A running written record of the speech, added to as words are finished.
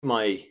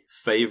My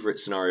favourite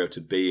scenario to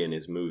be in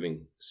is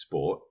moving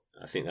sport.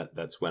 I think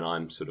that's when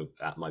I'm sort of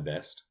at my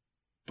best.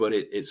 But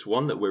it's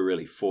one that we're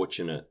really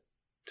fortunate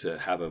to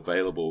have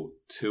available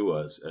to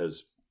us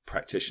as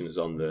practitioners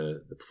on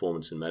the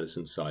performance and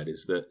medicine side,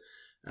 is that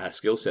our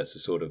skill sets are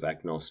sort of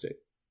agnostic,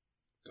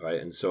 right?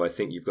 And so I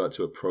think you've got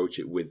to approach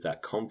it with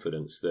that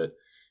confidence that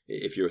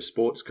if you're a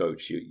sports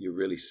coach, you're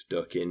really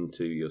stuck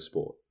into your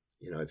sport.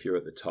 If you're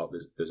at the top,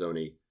 there's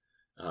only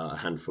a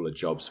handful of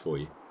jobs for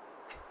you.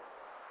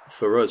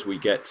 For us, we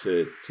get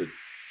to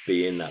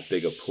be in that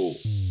bigger pool.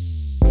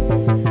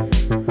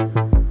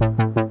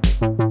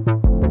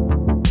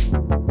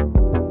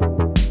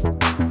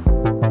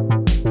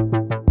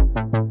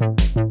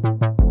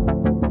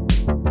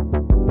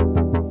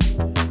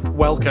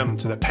 Welcome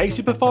to the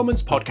Pacey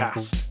Performance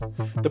Podcast,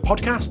 the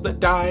podcast that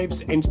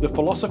dives into the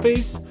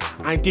philosophies,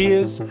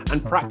 ideas,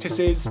 and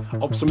practices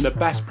of some of the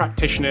best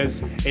practitioners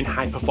in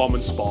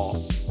high-performance sport.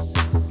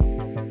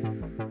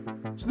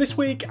 So this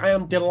week, I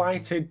am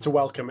delighted to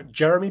welcome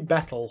Jeremy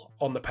Bettle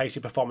on the Pacey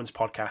Performance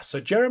Podcast. So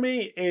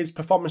Jeremy is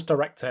Performance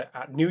Director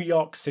at New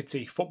York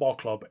City Football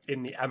Club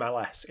in the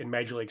MLS in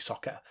Major League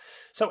Soccer.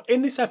 So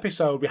in this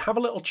episode, we have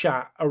a little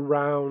chat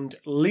around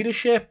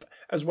leadership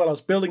as well as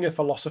building a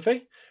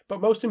philosophy.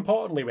 But most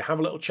importantly, we have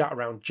a little chat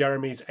around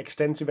Jeremy's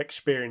extensive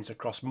experience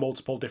across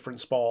multiple different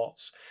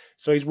sports.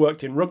 So he's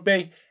worked in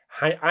rugby,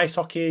 ice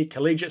hockey,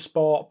 collegiate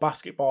sport,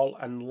 basketball,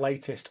 and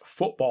latest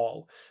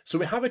football. So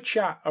we have a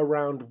chat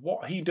around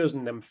what he does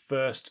in them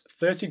first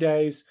 30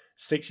 days,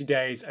 60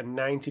 days, and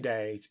 90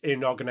 days in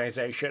an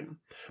organisation,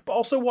 but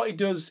also what he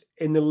does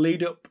in the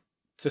lead up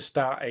to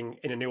starting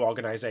in a new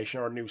organisation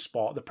or a new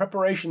sport, the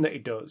preparation that he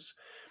does.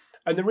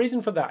 And the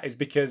reason for that is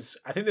because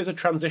I think there's a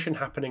transition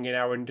happening in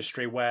our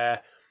industry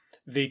where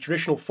the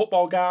traditional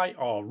football guy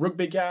or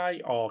rugby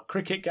guy or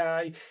cricket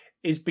guy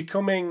is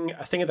becoming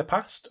a thing of the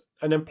past,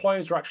 and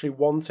employers are actually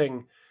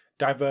wanting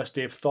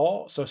diversity of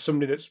thought. So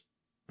somebody that's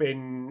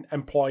been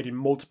employed in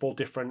multiple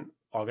different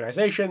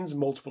organisations,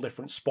 multiple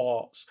different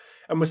sports,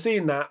 and we're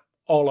seeing that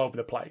all over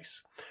the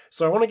place.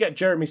 So I want to get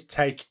Jeremy's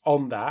take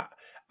on that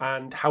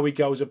and how he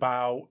goes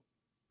about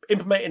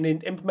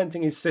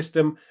implementing his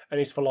system and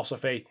his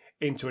philosophy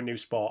into a new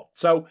sport.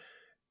 So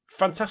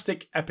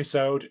fantastic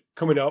episode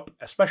coming up,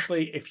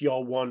 especially if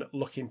you're one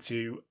looking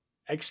to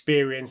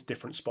experience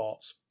different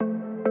sports.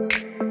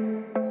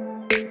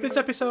 This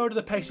episode of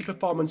the Pacey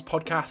Performance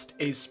Podcast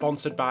is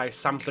sponsored by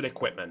Samson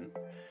Equipment.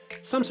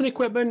 Samson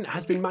Equipment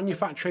has been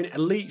manufacturing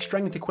elite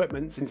strength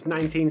equipment since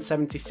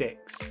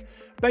 1976.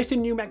 Based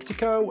in New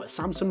Mexico,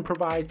 Samson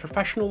provides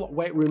professional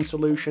weight room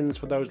solutions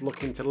for those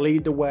looking to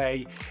lead the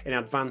way in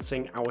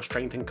advancing our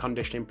strength and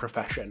conditioning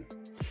profession.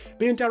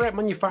 Being a direct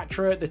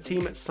manufacturer, the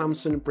team at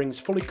Samson brings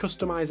fully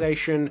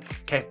customization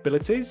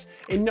capabilities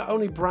in not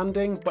only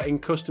branding but in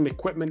custom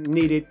equipment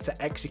needed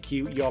to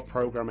execute your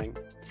programming.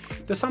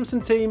 The Samson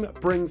team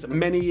brings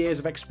many years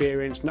of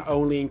experience not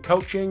only in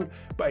coaching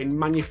but in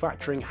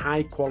manufacturing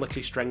high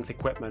quality strength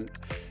equipment,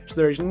 so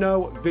there is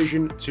no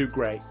vision too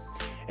great.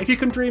 If you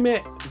can dream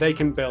it, they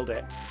can build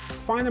it.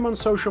 Find them on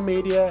social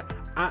media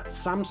at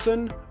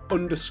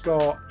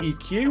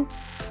Samson_EQ,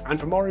 and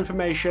for more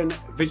information,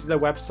 visit their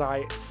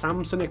website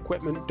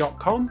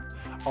samsonequipment.com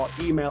or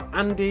email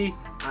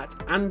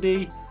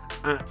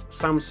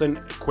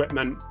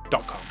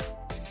andy@samsonequipment.com.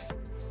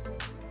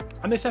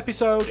 And this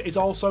episode is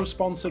also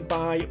sponsored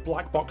by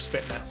Black Box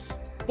Fitness.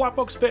 Black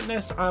Box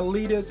Fitness are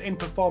leaders in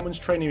performance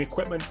training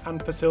equipment and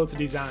facility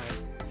design.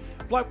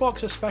 Black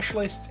Box are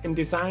specialists in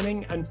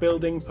designing and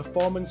building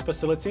performance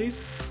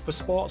facilities for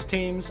sports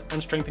teams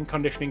and strength and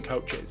conditioning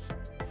coaches.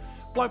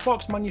 Black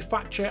Box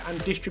manufacture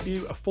and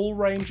distribute a full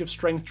range of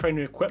strength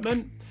training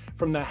equipment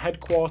from their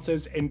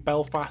headquarters in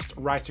Belfast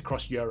right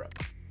across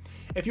Europe.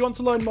 If you want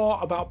to learn more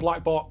about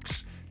Black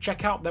Box,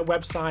 check out their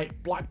website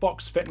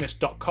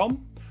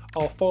blackboxfitness.com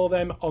or follow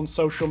them on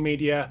social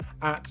media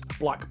at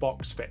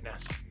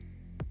blackboxfitness.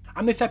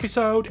 And this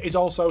episode is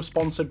also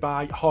sponsored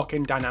by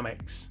Hawkin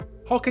Dynamics.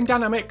 Hawkin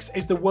Dynamics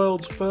is the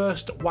world's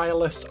first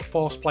wireless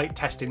force plate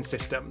testing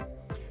system.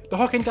 The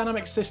Hawkin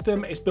Dynamics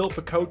system is built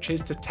for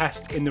coaches to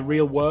test in the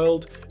real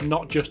world,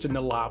 not just in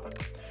the lab.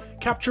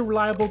 Capture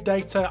reliable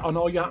data on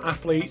all your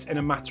athletes in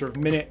a matter of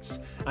minutes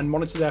and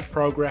monitor their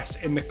progress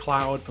in the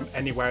cloud from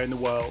anywhere in the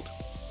world.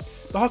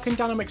 The Hawkin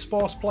Dynamics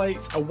force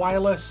plates are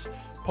wireless,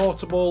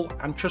 portable,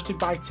 and trusted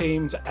by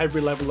teams at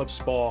every level of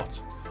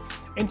sport.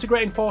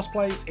 Integrating force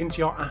plates into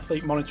your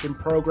athlete monitoring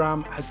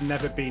program has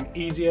never been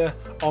easier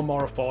or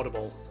more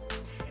affordable.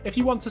 If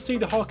you want to see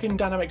the Hawkin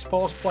Dynamics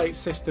force plate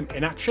system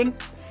in action,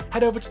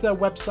 head over to their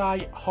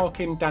website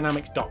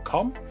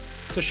hawkindynamics.com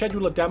to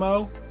schedule a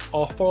demo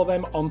or follow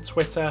them on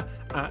Twitter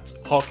at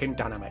Hawkin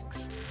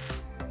Dynamics.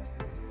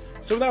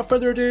 So without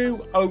further ado,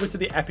 over to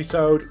the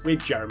episode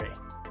with Jeremy.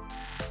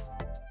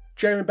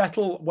 Jeremy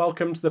Bettle,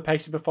 welcome to the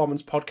Pacey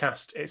Performance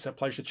Podcast. It's a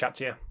pleasure to chat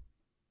to you.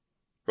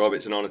 Rob,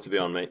 it's an honour to be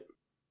on, mate.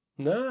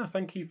 No,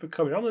 thank you for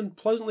coming on, and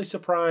pleasantly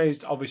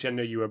surprised. Obviously, I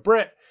knew you were a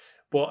Brit,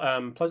 but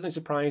pleasantly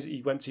surprised that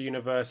you went to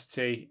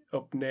university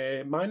up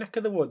near my neck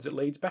of the woods at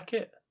Leeds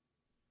Beckett.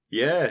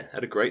 Yeah,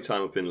 had a great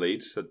time up in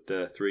Leeds. Had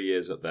 3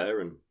 years up there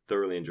and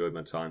thoroughly enjoyed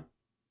my time.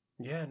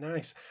 Yeah,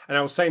 nice. And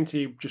I was saying to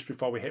you just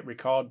before we hit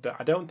record that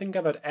I don't think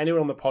I've had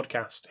anyone on the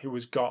podcast who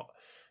has got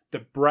the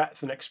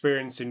breadth and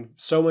experience in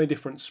so many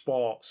different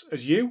sports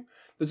as you.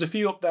 There's a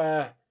few up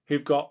there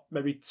who've got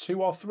maybe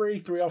 2 or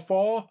 3 or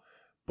 4,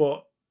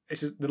 but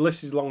the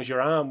list is as long as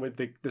your arm with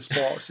the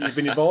sports that you've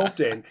been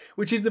involved in,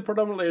 which is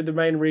predominantly the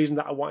main reason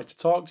that I wanted to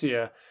talk to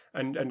you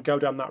and go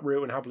down that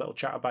route and have a little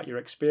chat about your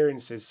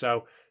experiences.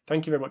 So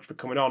thank you very much for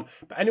coming on.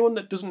 But anyone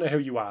that doesn't know who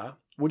you are,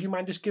 would you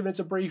mind just giving us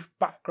a brief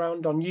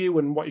background on you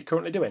and what you're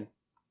currently doing?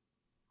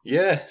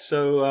 Yeah,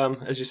 so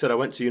as you said, I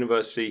went to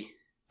university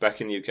back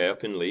in the UK,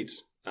 up in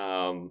Leeds.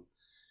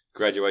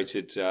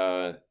 Graduated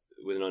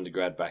with an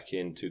undergrad back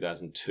in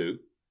 2002.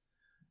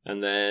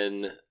 And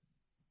then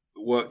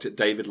worked at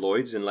David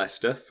Lloyd's in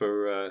Leicester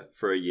for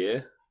a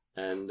year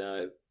and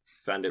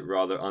found it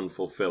rather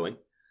unfulfilling.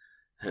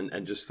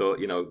 And just thought,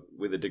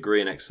 with a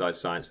degree in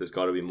exercise science, there's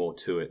got to be more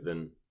to it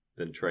than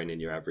training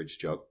your average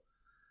Joe.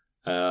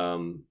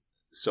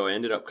 So I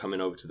ended up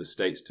coming over to the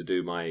States to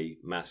do my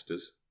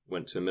master's.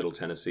 Went to Middle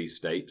Tennessee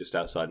State, just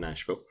outside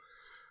Nashville.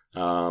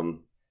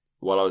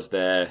 While I was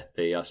there,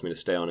 they asked me to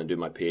stay on and do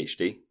my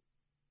PhD.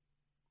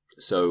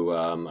 So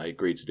I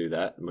agreed to do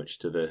that, much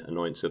to the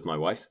annoyance of my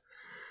wife.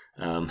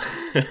 And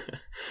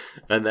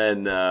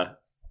then,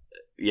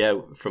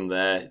 from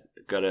there,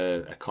 got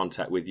a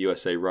contact with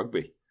USA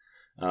Rugby.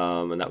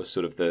 And that was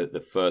sort of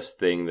the first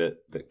thing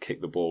that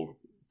kicked the ball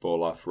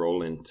off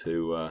rolling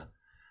to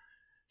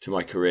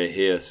my career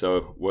here.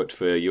 So worked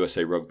for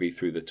USA Rugby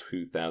through the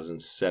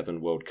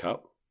 2007 World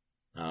Cup.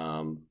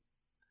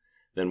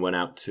 Then went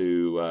out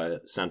to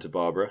Santa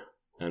Barbara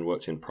and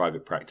worked in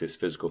private practice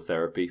physical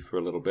therapy for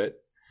a little bit.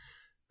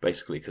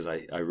 Basically because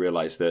I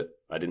realized that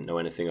I didn't know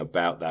anything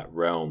about that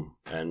realm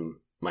and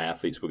my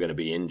athletes were going to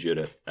be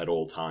injured at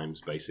all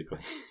times, basically.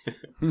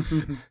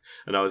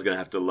 And I was going to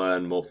have to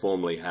learn more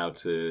formally how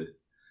to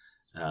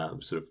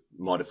sort of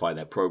modify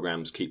their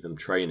programs, keep them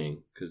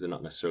training, because they're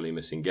not necessarily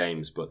missing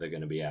games, but they're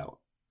going to be out.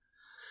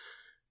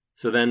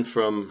 So then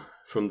from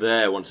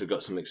there, once I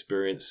got some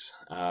experience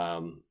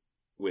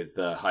with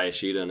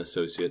Hayashida and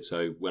Associates,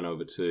 I went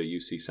over to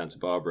UC Santa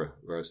Barbara,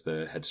 where I was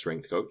the head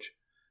strength coach.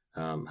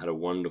 Had a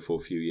wonderful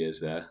few years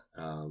there.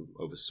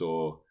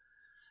 Oversaw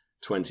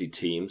 20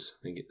 teams.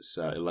 I think it's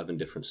 11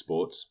 different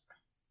sports.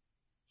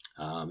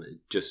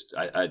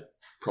 I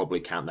probably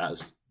count that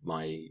as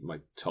my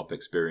top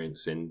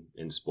experience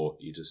in sport.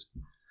 You're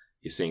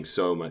seeing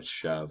so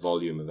much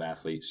volume of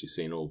athletes. You're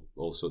seeing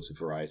all sorts of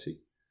variety.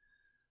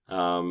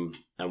 And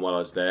while I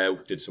was there,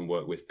 did some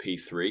work with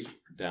P3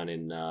 down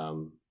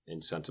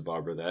in Santa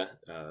Barbara there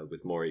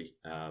with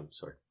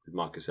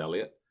Marcus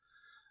Elliott.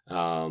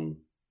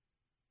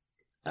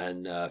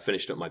 And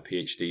finished up my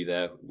PhD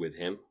there with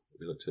him.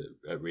 We looked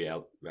at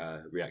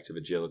reactive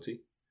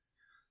agility.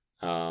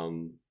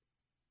 And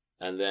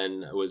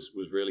then I was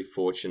really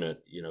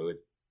fortunate,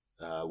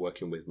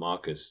 working with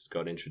Marcus,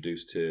 got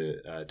introduced to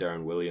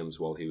Darren Williams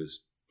while he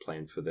was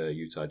playing for the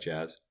Utah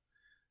Jazz.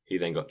 He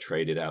then got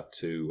traded out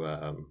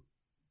to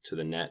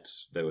the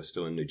Nets. They were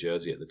still in New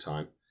Jersey at the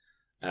time.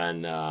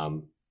 And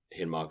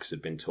he and Marcus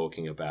had been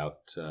talking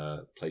about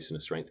placing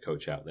a strength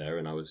coach out there,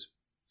 and I was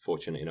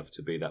fortunate enough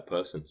to be that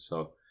person.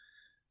 So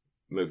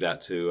moved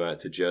out to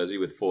Jersey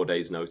with 4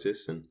 days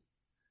notice and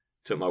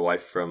took my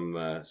wife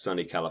from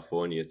sunny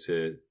California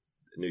to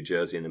New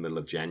Jersey in the middle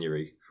of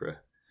January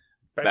for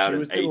about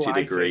an 80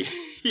 degree,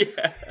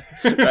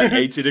 about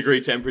 80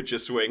 degree temperature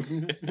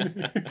swing.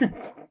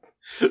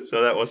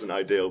 So that wasn't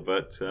ideal,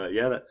 but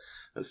that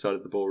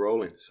started the ball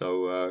rolling.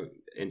 So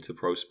into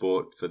pro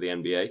sport for the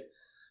NBA,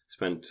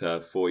 spent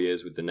 4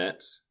 years with the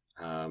Nets,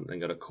 then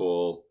got a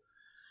call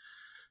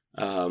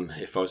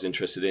if I was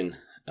interested in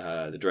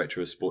the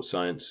director of sports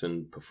science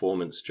and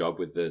performance job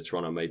with the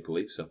Toronto Maple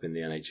Leafs up in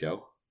the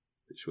NHL,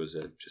 which was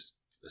just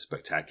a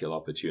spectacular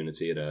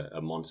opportunity at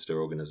a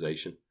monster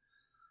organization.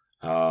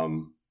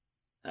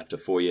 After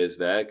 4 years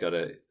there, got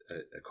a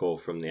call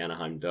from the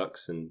Anaheim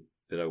Ducks, and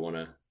did I want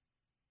to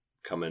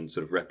come and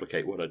sort of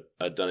replicate what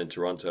I'd done in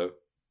Toronto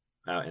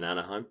out in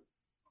Anaheim.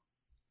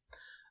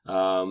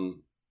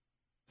 And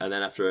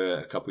then after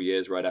a couple of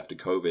years, right after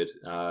COVID,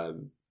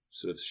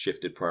 sort of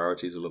shifted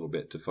priorities a little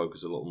bit to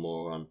focus a little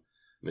more on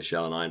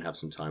Michelle and I and have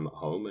some time at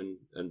home,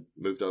 and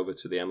moved over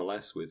to the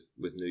MLS with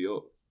New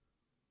York.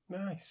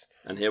 Nice.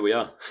 And here we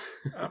are.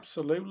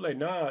 Absolutely.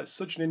 No, it's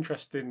such an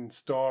interesting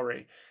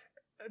story.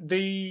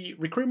 The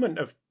recruitment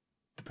of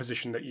the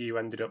position that you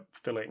ended up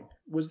filling,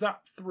 was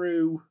that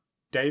through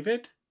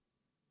David?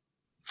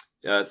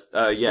 Yes.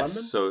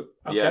 So,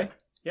 okay.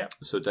 Yeah.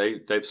 So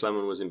Dave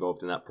Slemon was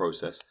involved in that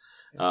process.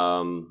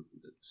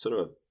 Sort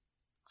of a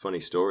funny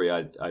story.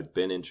 I'd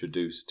been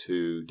introduced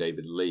to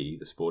David Lee,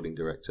 the sporting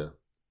director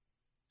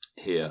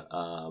here,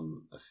 a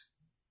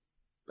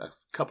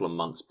couple of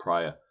months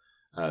prior,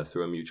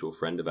 through a mutual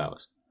friend of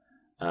ours,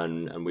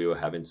 and we were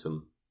having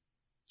some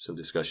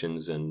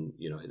discussions, and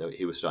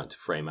he was starting to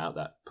frame out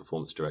that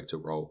performance director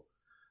role,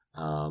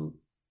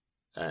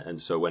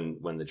 and so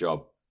when the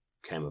job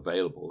came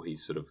available, he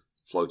sort of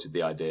floated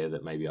the idea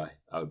that maybe I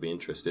would be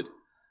interested,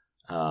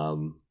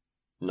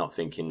 not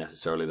thinking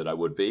necessarily that I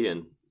would be,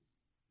 and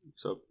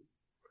so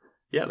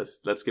yeah,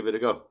 let's give it a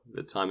go.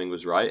 The timing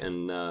was right,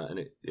 and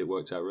it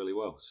worked out really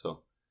well.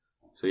 So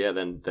yeah,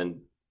 then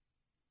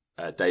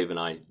Dave and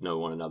I know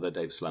one another.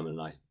 Dave Sleman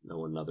and I know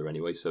one another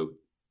anyway, so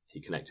he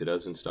connected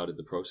us and started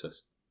the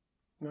process.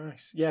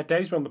 Nice. Yeah,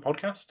 Dave's been on the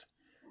podcast.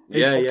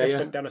 His podcast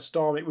went down a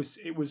storm. It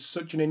was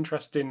such an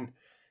interesting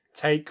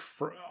take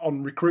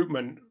on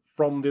recruitment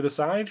from the other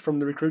side, from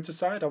the recruiter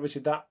side.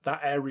 Obviously, that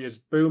area is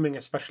booming,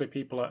 especially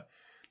people at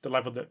the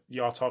level that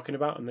you're talking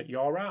about and that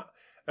you're at.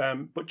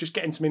 But just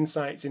getting some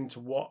insights into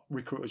what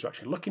recruiters are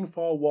actually looking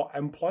for, what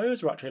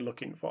employers are actually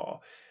looking for,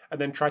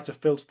 and then try to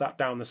filter that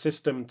down the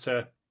system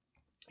to,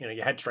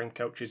 your head strength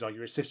coaches or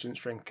your assistant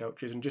strength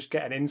coaches, and just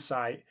get an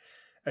insight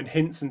and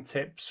hints and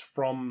tips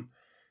from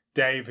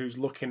Dave, who's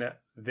looking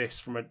at this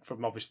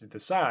from obviously the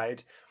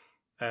side,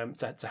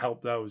 to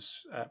help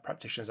those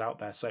practitioners out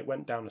there. So it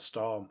went down a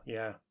storm.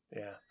 Yeah.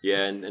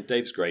 And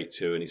Dave's great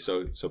too, and he's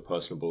so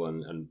personable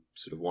and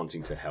sort of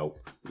wanting to help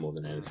more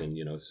than anything,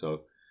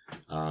 So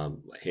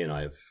he and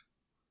I have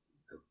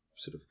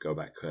sort of go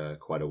back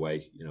quite a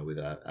way, with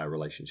our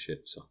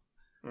relationship. So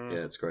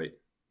yeah, it's great.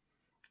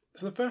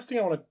 So the first thing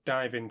I want to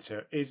dive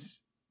into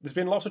is there's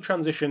been lots of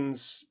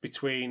transitions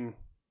between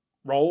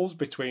roles,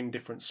 between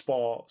different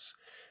sports.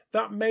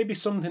 That may be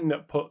something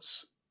that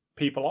puts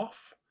people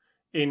off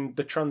in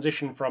the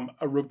transition from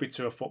a rugby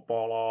to a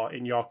football, or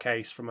in your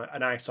case, from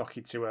an ice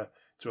hockey to a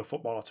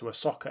football or to a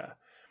soccer,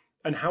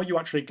 and how you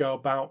actually go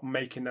about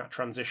making that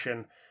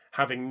transition,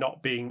 having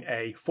not been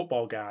a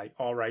football guy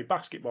or a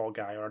basketball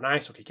guy or an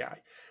ice hockey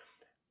guy.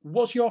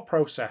 What's your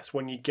process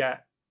when you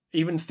get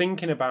even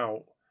thinking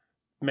about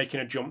making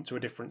a jump to a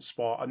different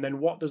sport, and then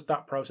what does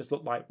that process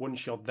look like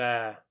once you're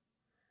there?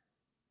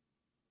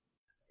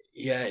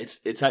 Yeah,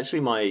 it's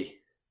actually my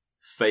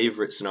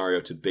favorite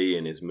scenario to be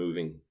in is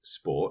moving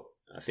sport.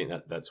 I think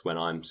that's when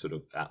I'm sort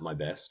of at my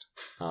best.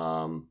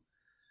 And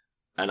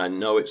I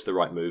know it's the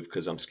right move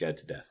because I'm scared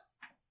to death.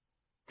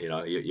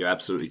 You're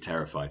absolutely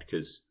terrified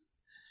because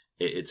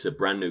it's a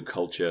brand new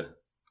culture,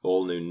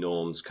 all new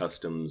norms,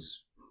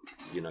 customs,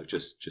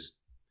 just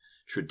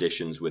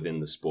traditions within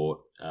the sport.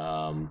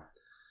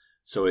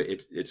 So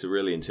it's a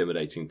really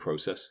intimidating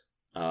process.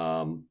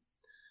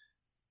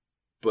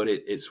 But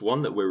it's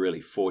one that we're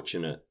really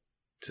fortunate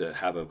to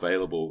have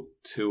available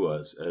to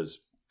us as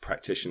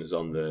practitioners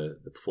on the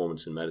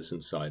performance and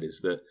medicine side,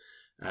 is that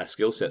our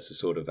skill sets are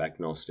sort of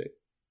agnostic,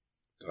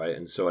 right?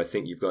 And so I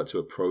think you've got to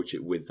approach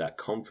it with that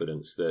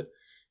confidence that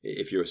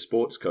if you're a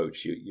sports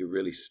coach, you're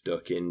really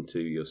stuck into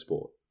your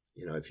sport.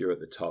 If you're at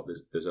the top,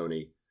 there's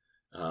only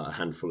a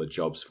handful of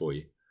jobs for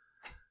you.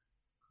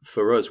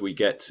 For us, we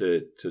get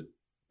to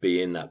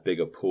be in that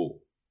bigger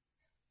pool.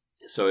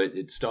 So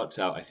it starts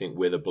out, I think,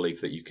 with a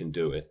belief that you can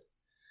do it.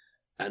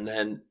 And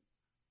then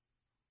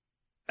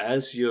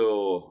as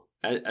you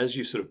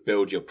sort of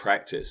build your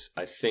practice,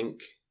 I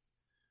think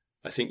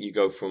you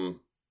go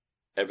from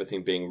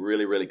everything being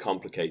really, really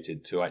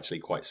complicated to actually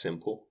quite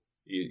simple.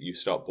 You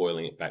start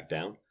boiling it back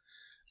down.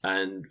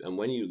 And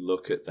when you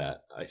look at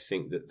that, I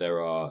think that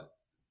there are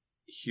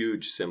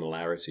huge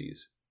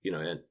similarities,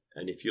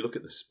 and if you look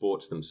at the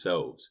sports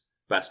themselves,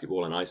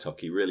 basketball and ice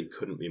hockey really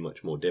couldn't be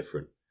much more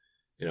different.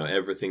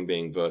 Everything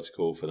being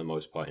vertical for the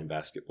most part in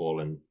basketball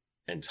and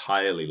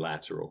entirely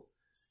lateral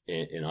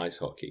in ice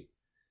hockey.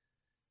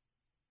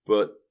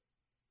 But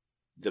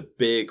the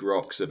big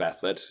rocks of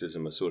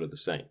athleticism are sort of the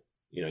same.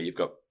 You've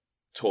got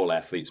tall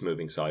athletes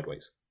moving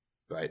sideways,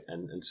 right?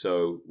 And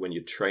so when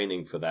you're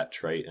training for that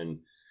trait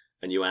and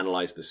you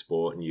analyze the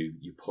sport and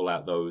you pull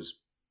out those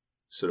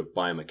sort of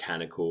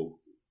biomechanical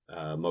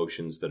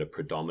motions that are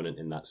predominant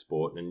in that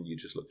sport, and you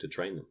just look to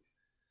train them.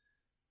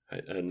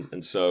 Right?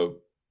 And so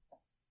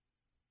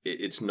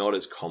it's not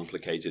as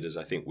complicated as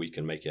I think we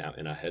can make it out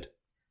in our head.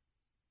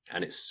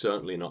 And it's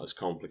certainly not as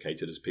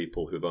complicated as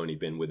people who've only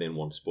been within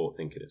one sport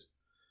think it is.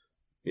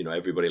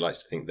 Everybody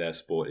likes to think their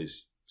sport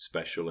is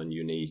special and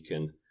unique.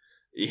 And,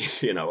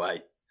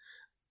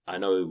 I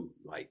know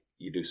like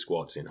you do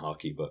squats in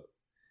hockey, but,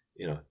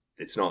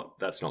 that's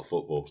not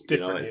football. It's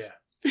different, yeah.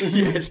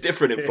 Yeah, it's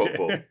different in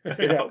football.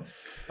 Yeah.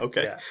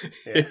 Okay.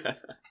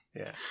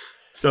 Yeah.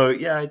 So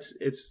yeah,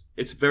 it's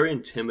a very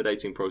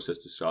intimidating process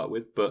to start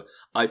with, but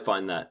I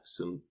find that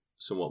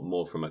somewhat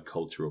more from a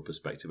cultural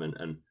perspective,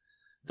 and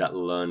that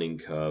learning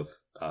curve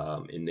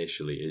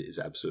initially is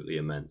absolutely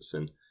immense,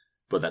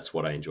 but that's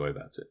what I enjoy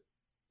about it.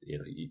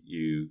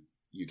 You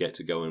get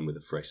to go in with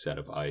a fresh set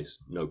of eyes,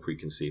 no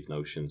preconceived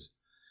notions,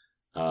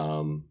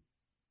 and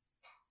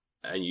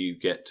you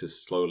get to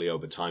slowly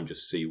over time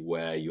just see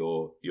where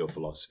your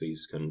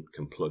philosophies can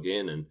plug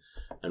in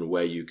and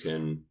where you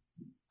can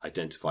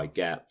identify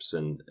gaps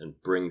and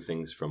bring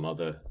things from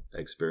other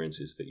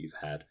experiences that you've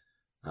had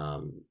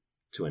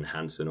to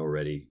enhance an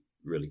already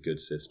really good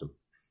system.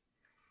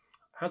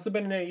 Has there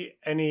been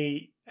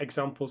any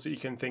examples that you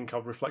can think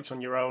of, reflect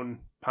on your own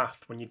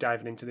path when you're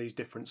diving into these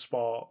different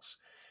sports,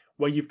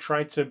 where you've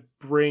tried to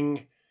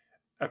bring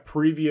a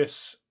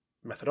previous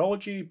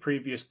methodology,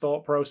 previous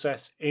thought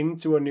process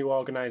into a new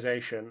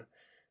organization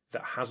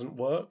that hasn't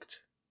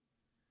worked?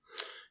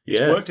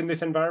 It's worked in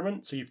this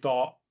environment, so you've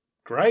thought,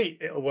 great,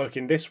 it'll work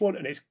in this one,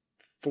 and it's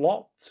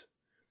flopped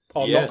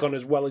or not gone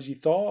as well as you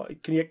thought.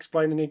 Can you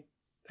explain any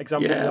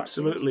examples of that? Yeah,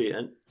 absolutely.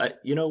 And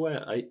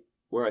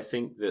where I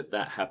think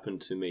that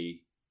happened to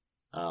me,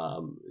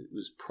 it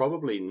was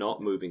probably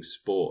not moving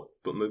sport,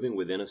 but moving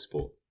within a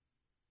sport.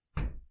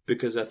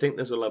 Because I think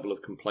there's a level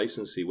of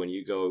complacency when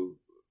you go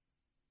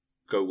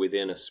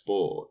within a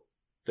sport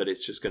that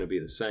it's just going to be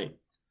the same.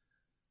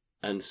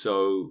 And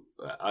so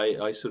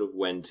I sort of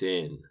went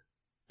in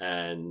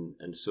and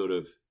sort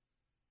of,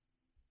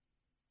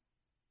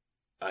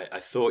 I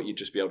thought you'd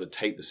just be able to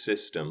take the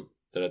system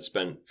that I'd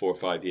spent 4 or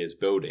 5 years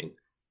building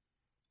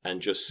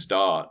and just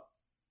start.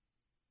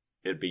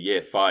 It'd be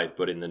year 5,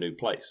 but in the new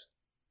place.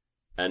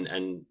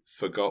 And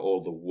forgot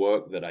all the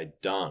work that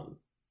I'd done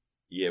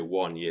year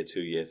 1, year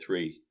 2, year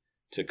 3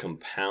 to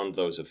compound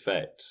those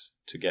effects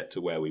to get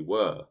to where we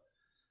were,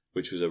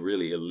 which was a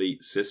really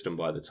elite system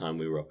by the time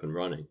we were up and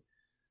running.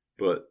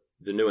 But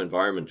the new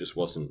environment just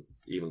wasn't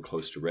even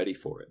close to ready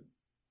for it.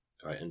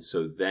 Right? And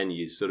so then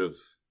you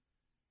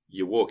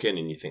walk in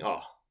and you think,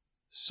 oh,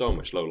 so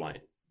much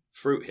low-lying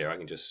fruit here. I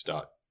can just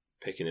start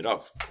picking it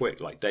off quick,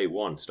 like day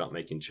 1, start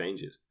making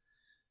changes.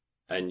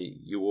 And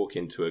you walk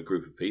into a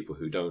group of people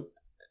who don't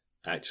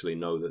actually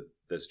know that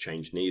there's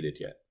change needed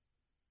yet.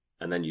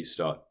 And then you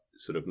start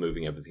sort of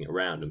moving everything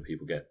around and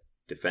people get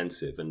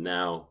defensive. And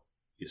now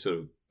you're sort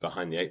of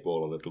behind the 8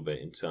 ball a little bit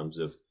in terms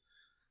of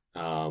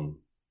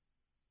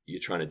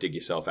you're trying to dig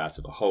yourself out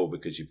of a hole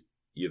because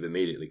you've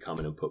immediately come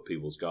in and put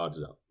people's guards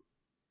up.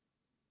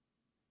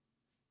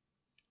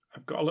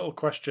 I've got a little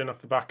question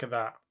off the back of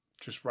that.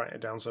 Just write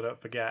it down so I don't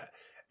forget.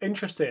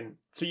 Interesting.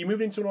 So you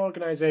moved into an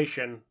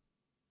organisation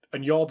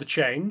and you're the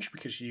change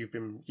because you've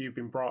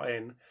been brought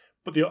in,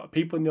 but the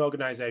people in the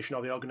organisation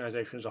or the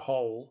organisation as a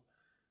whole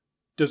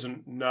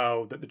doesn't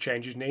know that the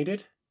change is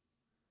needed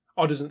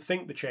or doesn't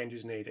think the change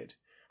is needed.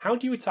 How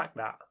do you attack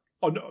that?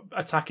 Or no,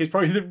 attack is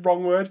probably the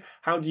wrong word.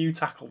 How do you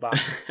tackle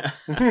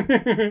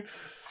that?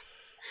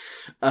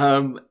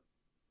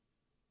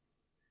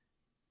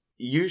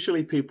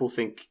 Usually people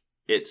think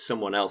it's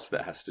someone else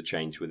that has to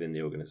change within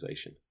the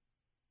organization.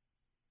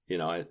 You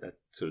know, I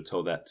sort of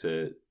told that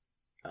to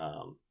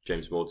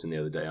James Morton the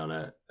other day on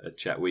a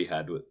chat we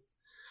had with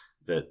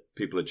that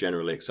people are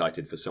generally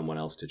excited for someone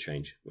else to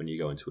change when you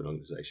go into an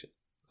organization.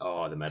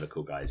 Oh, the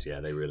medical guys,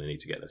 yeah, they really need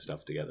to get their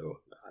stuff together. Or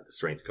the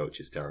strength coach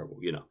is terrible,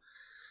 you know.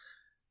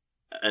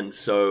 And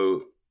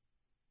so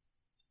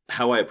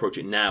how I approach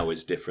it now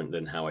is different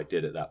than how I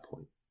did at that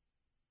point.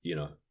 You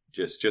know,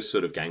 just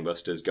sort of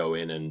gangbusters, go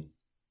in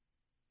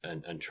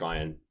and try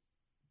and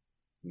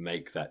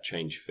make that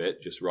change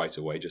fit just right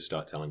away, just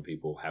start telling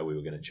people how we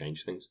were going to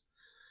change things.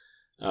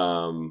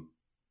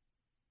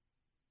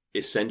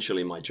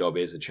 Essentially, my job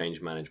is a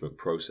change management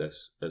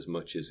process as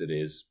much as it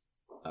is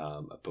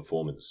a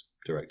performance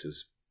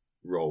director's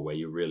role where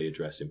you're really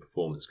addressing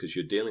performance because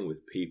you're dealing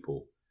with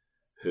people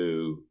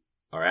who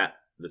are at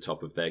the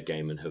top of their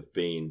game and have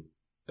been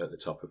at the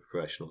top of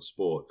professional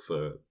sport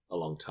for a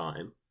long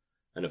time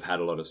and have had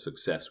a lot of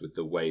success with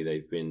the way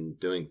they've been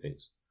doing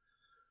things.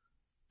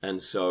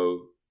 And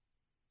so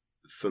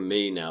for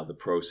me now, the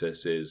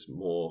process is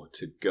more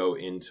to go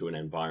into an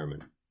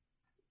environment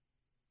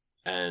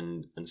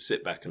and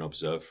sit back and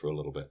observe for a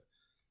little bit.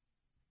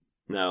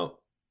 Now,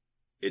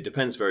 it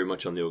depends very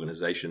much on the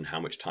organization, how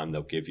much time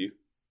they'll give you.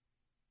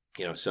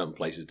 You know, certain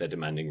places they're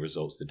demanding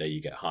results the day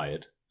you get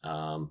hired.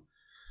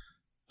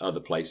 Other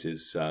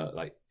places,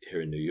 like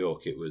here in New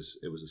York, it was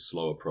a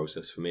slower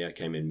process for me. I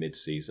came in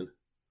mid-season,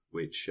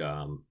 which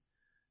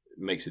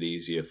makes it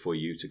easier for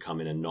you to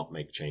come in and not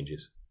make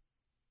changes.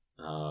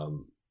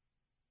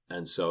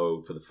 And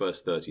so for the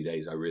first 30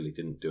 days, I really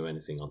didn't do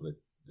anything on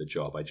the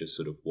job. I just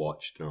sort of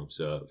watched and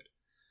observed.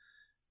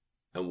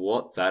 And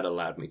what that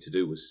allowed me to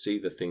do was see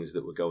the things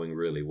that were going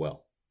really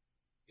well.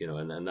 You know,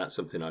 and that's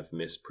something I've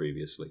missed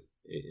previously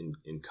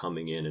in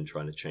coming in and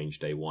trying to change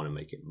day 1 and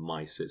make it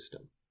my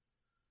system.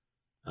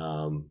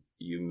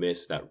 You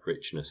miss that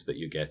richness that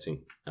you're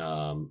getting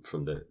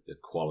from the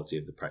quality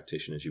of the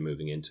practitioners you're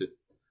moving into.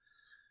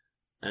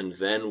 And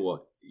then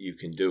what you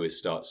can do is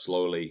start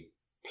slowly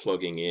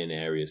plugging in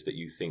areas that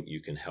you think you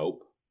can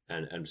help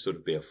and sort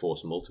of be a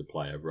force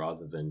multiplier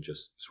rather than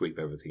just sweep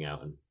everything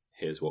out and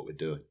here's what we're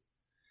doing.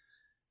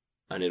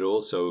 And it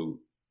also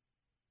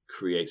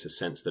creates a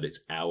sense that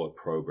it's our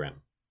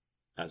program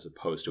as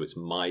opposed to it's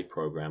my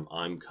program.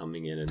 I'm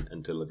coming in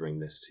and delivering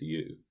this to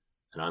you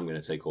and I'm going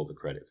to take all the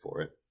credit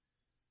for it.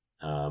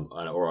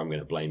 Or I'm going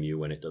to blame you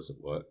when it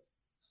doesn't work,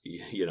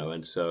 you know.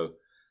 And so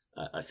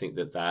I think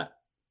that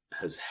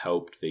has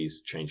helped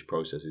these change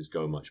processes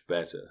go much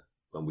better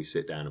when we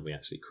sit down and we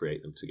actually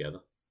create them together.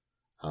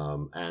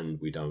 And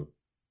we don't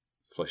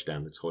flush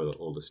down the toilet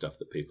all the stuff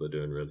that people are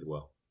doing really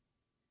well.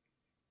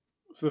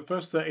 So the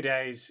first 30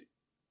 days,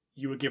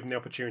 you were given the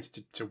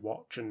opportunity to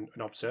watch and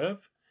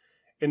observe.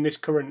 In this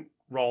current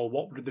role,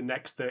 what would the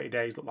next 30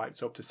 days look like?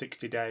 So up to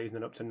 60 days and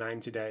then up to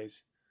 90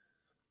 days?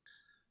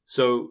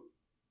 So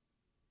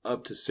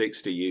up to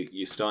 60,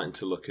 you're starting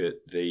to look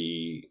at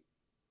the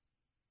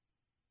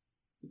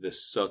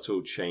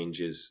subtle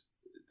changes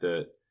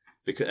that,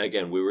 because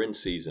again, we were in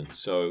season,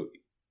 so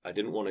I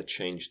didn't want to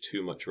change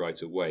too much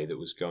right away that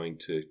was going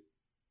to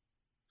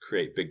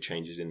create big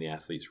changes in the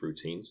athletes'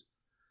 routines,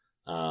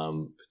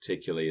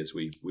 particularly as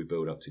we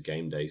build up to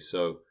game day.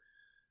 So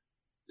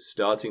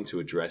starting to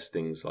address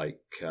things like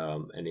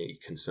any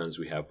concerns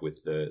we have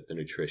with the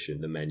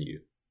nutrition, the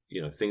menu,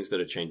 things that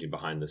are changing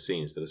behind the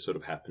scenes that are sort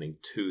of happening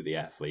to the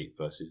athlete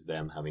versus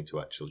them having to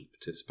actually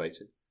participate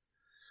in.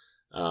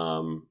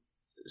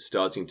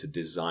 Starting to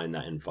design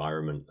that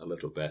environment a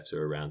little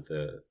better around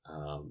the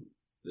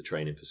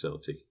training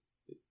facility.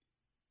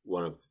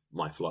 One of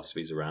my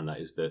philosophies around that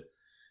is that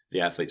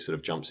the athlete sort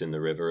of jumps in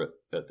the river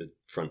at the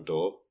front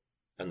door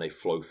and they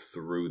flow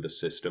through the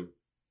system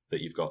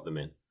that you've got them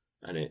in,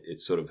 and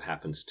it sort of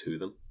happens to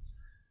them.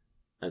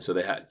 And so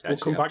they we'll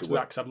come back to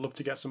that because I'd love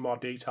to get some more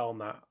detail on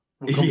that.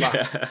 We'll come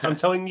back. I'm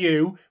telling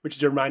you, which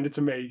is a reminder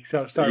to me.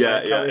 So sorry,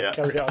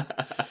 carry on.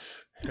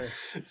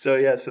 So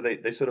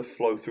they sort of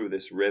flow through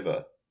this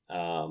river,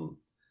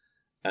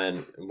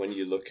 and when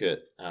you look at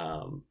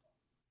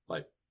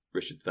like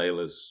Richard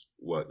Thaler's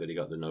work that he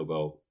got the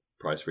Nobel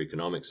Prize for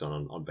Economics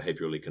on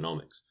behavioral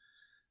economics,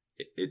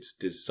 it's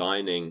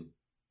designing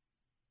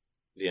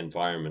the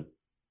environment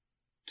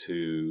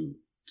to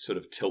sort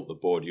of tilt the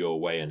board your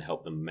way and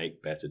help them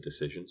make better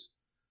decisions,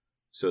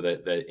 so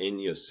that they're in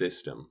your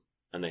system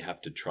and they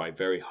have to try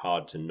very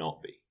hard to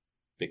not be,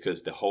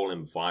 because the whole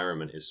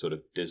environment is sort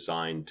of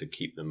designed to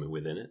keep them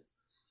within it.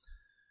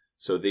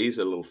 So these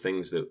are little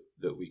things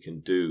that we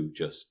can do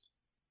just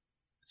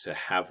to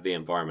have the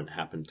environment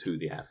happen to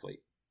the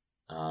athlete.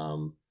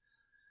 And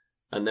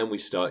then we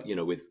start,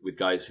 with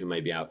guys who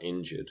may be out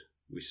injured,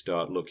 we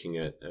start looking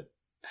at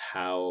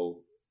how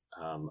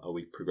are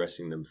we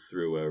progressing them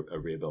through a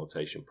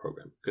rehabilitation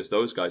program, because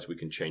those guys we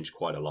can change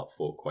quite a lot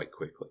for quite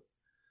quickly.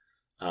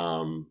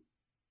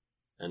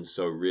 And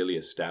so really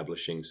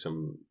establishing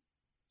some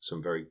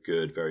very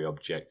good, very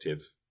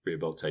objective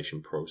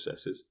rehabilitation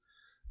processes,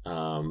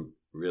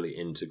 really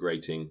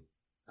integrating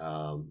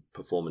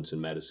performance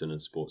in medicine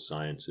and sports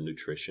science and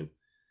nutrition,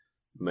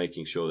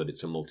 making sure that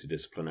it's a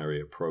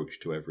multidisciplinary approach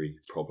to every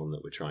problem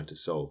that we're trying to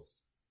solve.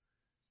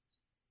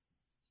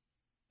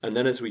 And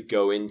then as we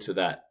go into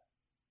that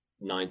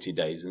 90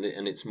 days,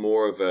 and it's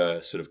more of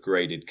a sort of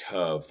graded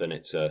curve than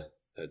it's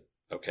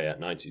okay, at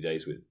 90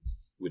 days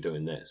we're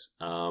doing this.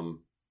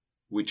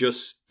 We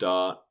just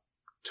start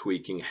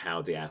tweaking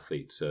how the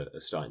athletes are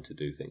starting to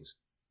do things.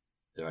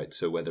 Right.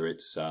 So whether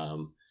it's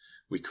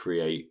we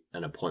create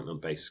an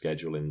appointment-based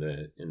schedule in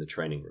the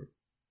training room,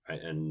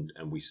 right, and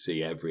we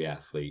see every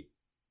athlete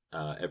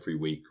every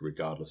week,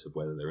 regardless of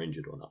whether they're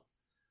injured or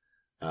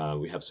not.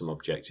 We have some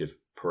objective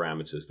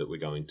parameters that we're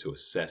going to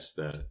assess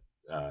the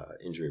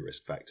injury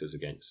risk factors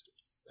against.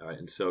 All right.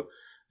 And so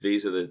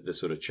these are the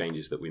sort of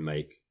changes that we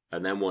make.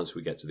 And then once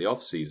we get to the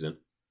off season,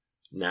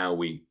 now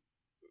we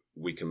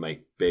can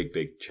make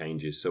big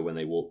changes. So when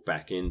they walk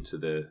back into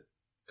the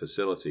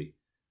facility,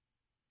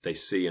 they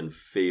see and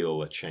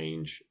feel a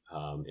change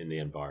in the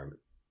environment.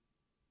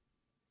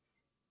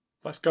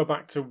 Let's go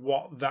back to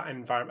what that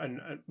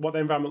environment and what the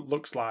environment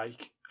looks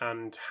like,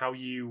 and how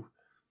you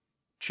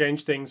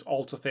change things,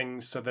 alter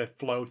things so they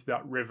flow through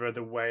that river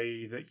the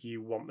way that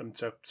you want them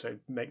to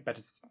make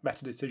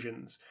better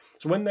decisions.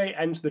 So when they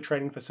enter the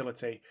training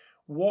facility,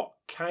 what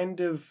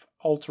kind of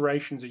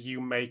alterations are you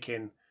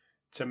making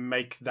to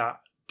make that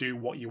do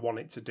what you want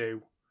it to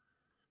do?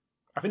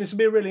 I think this would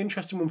be a really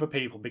interesting one for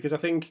people, because I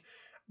think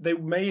they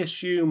may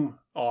assume,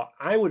 or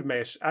I would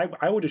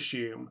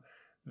assume,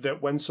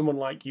 that when someone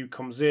like you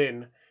comes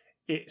in,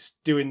 it's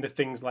doing the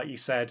things like you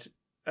said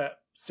at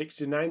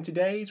 60 to 90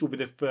 days will be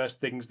the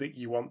first things that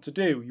you want to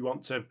do. You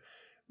want to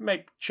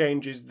make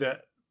changes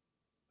that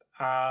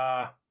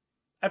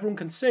everyone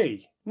can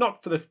see,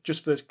 not for the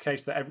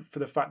fact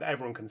that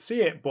everyone can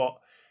see it, but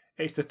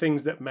it's the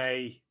things that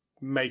may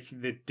make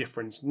the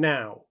difference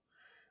now.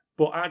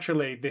 But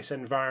actually, this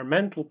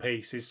environmental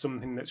piece is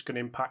something that's going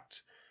to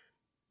impact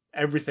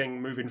everything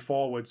moving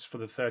forwards for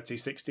the 30,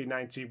 60,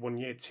 90, 1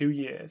 year, 2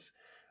 years.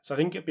 So I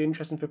think it'd be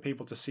interesting for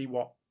people to see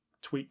what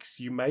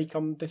tweaks you make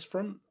on this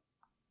front.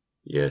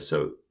 Yeah,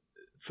 so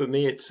for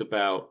me, it's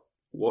about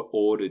what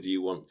order do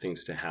you want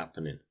things to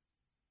happen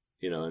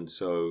in? And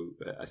so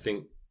I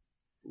think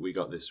we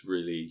got this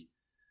really...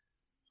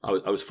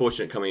 I was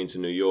fortunate coming into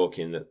New York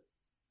in that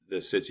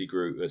the City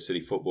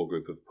football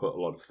group have put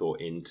a lot of thought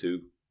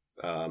into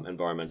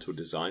environmental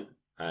design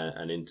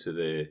and into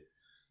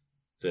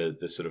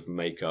the sort of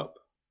makeup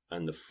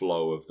and the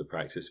flow of the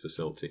practice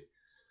facility.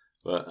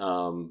 But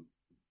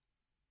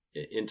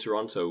in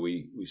Toronto,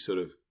 we sort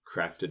of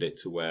crafted it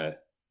to where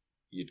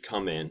you'd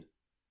come in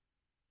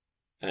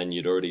and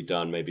you'd already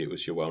done, maybe it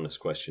was your wellness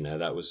questionnaire.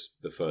 That was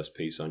the first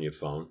piece on your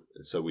phone.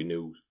 And so we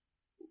knew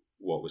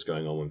what was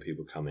going on when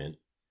people come in.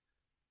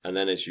 And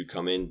then as you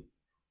come in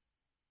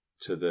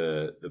to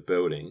the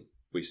building,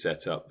 we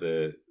set up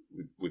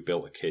we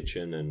built a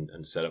kitchen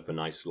and set up a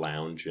nice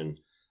lounge and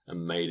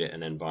and made it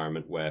an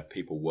environment where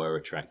people were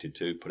attracted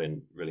to, put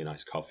in really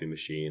nice coffee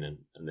machine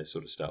and this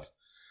sort of stuff.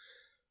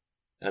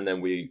 And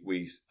then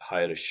we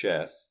hired a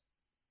chef.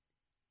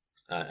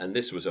 And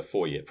this was a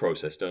 4-year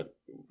process. I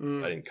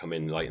didn't come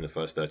in like in the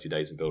first 30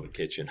 days and build a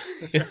kitchen.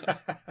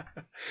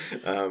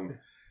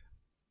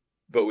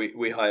 But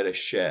we hired a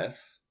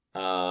chef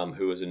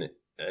who was an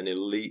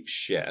elite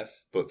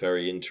chef, but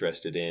very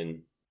interested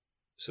in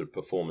sort of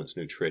performance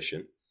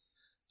nutrition.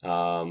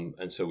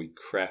 And so we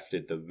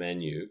crafted the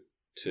menu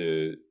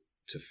to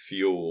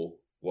fuel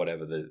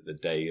whatever the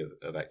day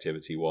of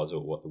activity was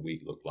or what the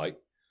week looked like.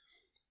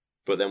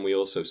 But then we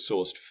also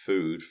sourced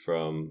food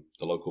from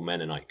the local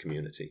Mennonite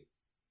community,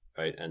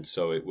 right? And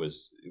so it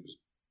was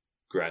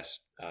grass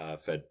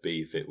fed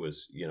beef. It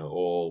was,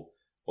 all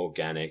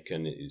organic.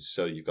 And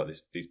so you've got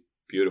these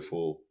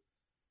beautiful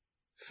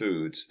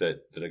foods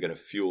that are going to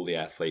fuel the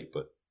athlete,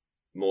 but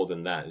more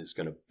than that, it's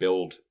going to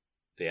build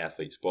the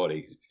athlete's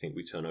body. I think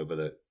we turn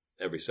over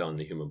every cell in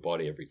the human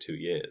body every 2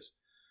 years.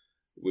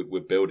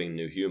 We're building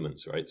new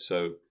humans, right?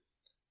 So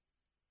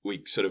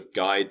we sort of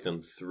guide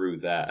them through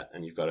that,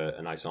 and you've got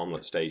a nice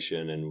omelet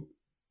station, and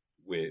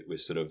we're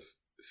sort of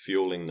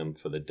fueling them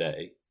for the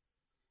day.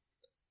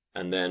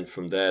 And then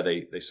from there,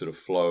 they sort of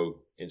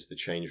flow into the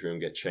change room,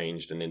 get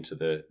changed, and into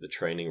the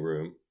training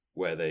room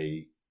where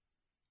they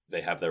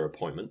have their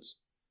appointments.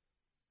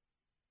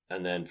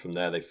 And then from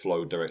there, they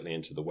flow directly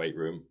into the weight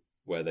room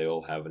where they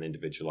all have an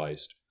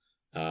individualized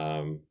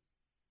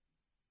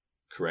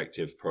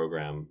corrective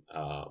program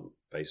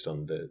based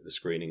on the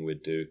screening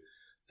we'd do.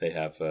 They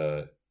have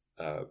a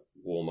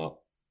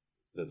warm-up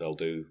that they'll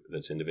do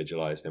that's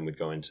individualized. Then we'd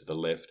go into the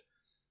lift,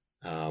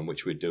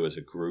 which we'd do as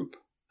a group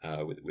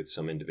with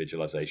some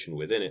individualization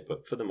within it.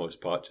 But for the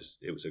most part,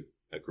 it was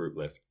a group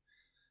lift.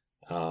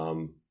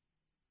 And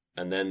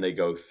then they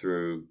go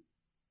through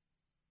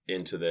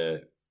into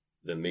the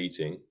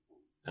meeting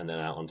and then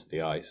out onto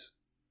the ice.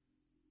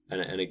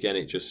 And again,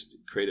 it just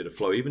created a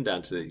flow, even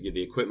down to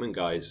the equipment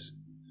guys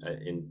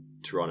in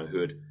Toronto who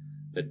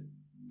had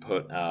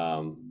put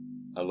a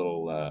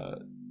little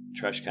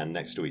trash can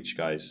next to each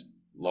guy's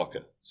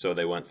locker, so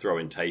they weren't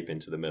throwing tape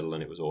into the middle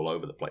and it was all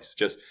over the place.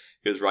 Just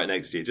it was right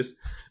next to you. Just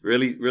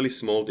really, really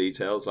small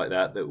details like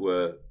that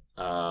were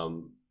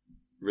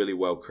really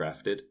well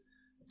crafted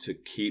to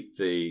keep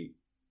the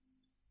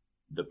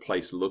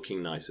place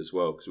looking nice as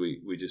well. Because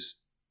we just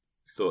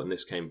thought, and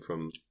this came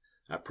from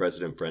our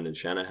president Brendan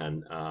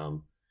Shanahan,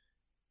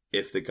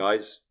 if the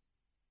guys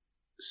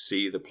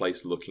see the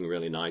place looking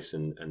really nice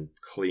and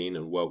clean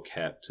and well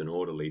kept and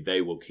orderly,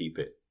 they will keep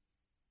it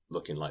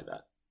looking like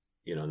that,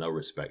 and they'll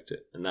respect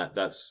it. And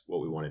that's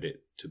what we wanted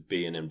it to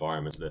be, an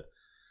environment that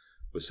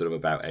was sort of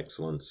about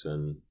excellence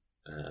and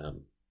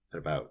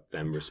about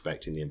them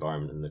respecting the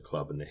environment and the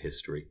club and the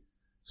history.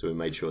 So we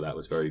made sure that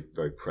was very,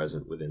 very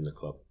present within the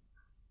club.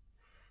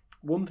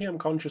 One thing I'm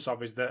conscious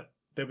of is that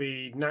there'll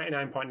be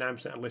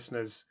 99.9% of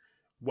listeners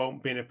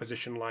won't be in a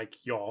position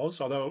like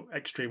yours, although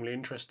extremely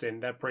interesting.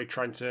 They're probably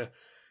trying to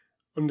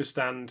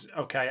understand,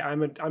 okay, I'm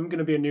going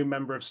to be a new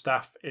member of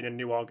staff in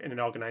an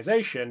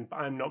organization, but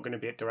I'm not going to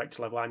be at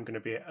director level. I'm going to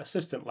be at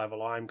assistant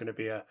level, or I'm going to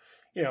be a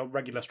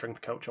regular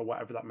strength coach or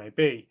whatever that may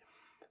be,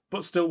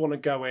 but still want to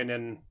go in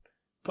and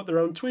put their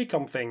own tweak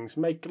on things,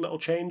 make little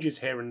changes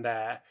here and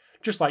there,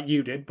 just like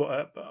you did, but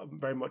at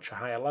very much a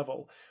higher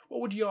level.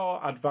 What would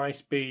your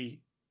advice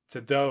be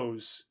to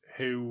those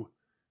who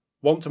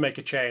want to make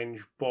a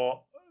change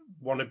but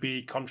want to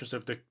be conscious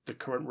of the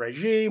current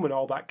regime and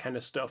all that kind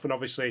of stuff, and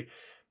obviously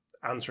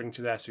answering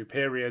to their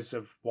superiors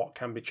of what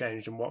can be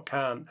changed and what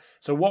can't?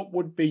 So what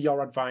would be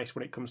your advice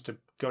when it comes to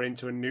going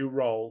into a new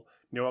role,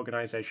 new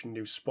organization,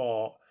 new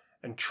sport,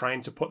 and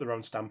trying to put their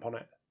own stamp on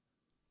it?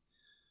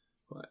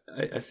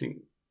 I think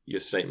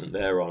your statement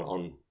there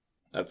on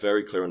a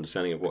very clear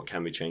understanding of what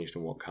can be changed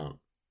and what can't.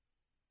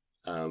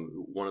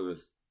 One of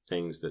the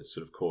things that's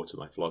sort of core to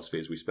my philosophy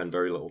is we spend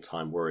very little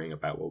time worrying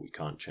about what we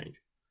can't change.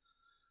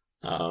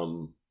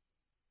 And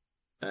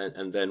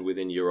then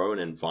within your own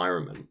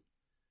environment,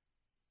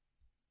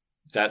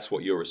 that's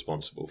what you're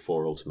responsible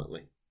for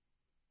ultimately.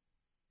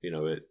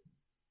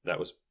 That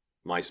was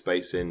my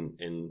space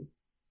in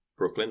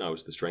Brooklyn. I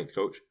was the strength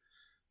coach,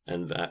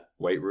 and that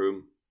weight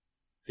room,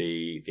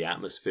 the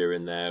atmosphere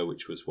in there,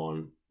 which was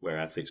one where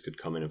athletes could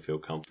come in and feel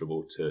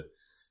comfortable to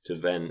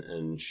vent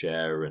and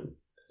share and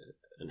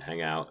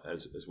hang out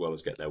as well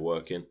as get their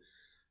work in.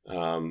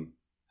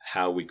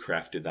 How we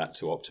crafted that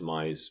to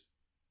optimize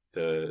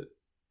the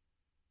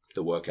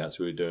workouts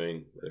we were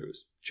doing, whether it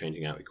was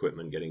changing out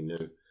equipment, getting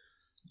new.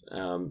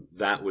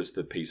 That was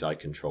the piece I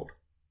controlled.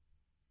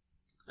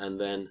 And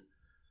then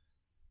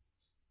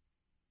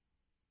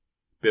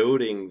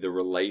building the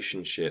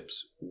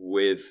relationships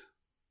with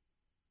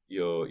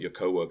your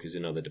co-workers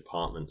in other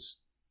departments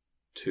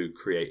to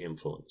create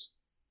influence,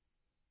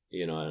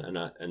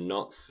 and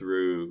not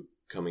through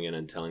coming in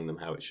and telling them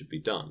how it should be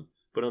done,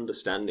 but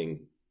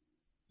understanding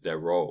their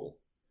role,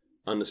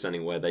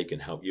 understanding where they can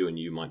help you and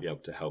you might be able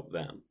to help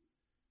them,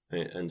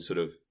 and sort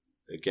of,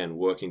 again,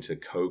 working to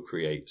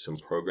co-create some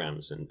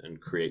programs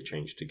and create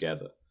change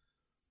together.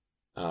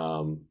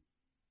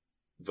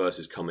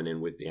 versus coming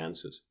in with the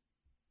answers,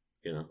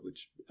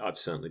 which I've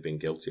certainly been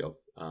guilty of.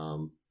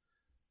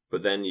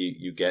 But then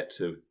you get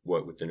to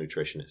work with the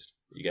nutritionist,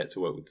 you get to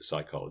work with the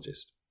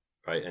psychologist,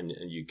 right? And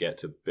you get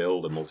to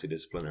build a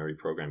multidisciplinary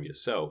program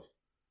yourself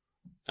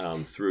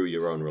through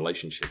your own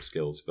relationship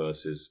skills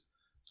versus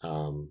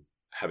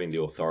having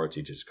the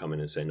authority to just come in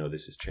and say, no,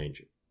 this is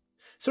changing.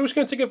 So we're just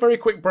going to take a very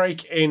quick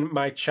break in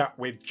my chat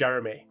with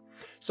Jeremy.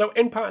 So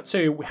in part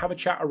 2, we have a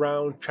chat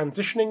around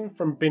transitioning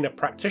from being a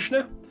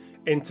practitioner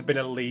into being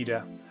a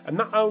leader. And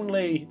that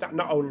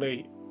not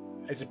only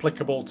is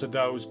applicable to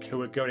those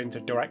who are going into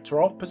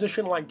director of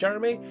position like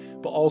Jeremy,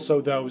 but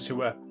also those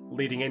who are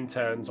leading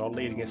interns or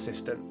leading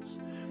assistants.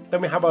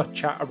 Then we have a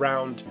chat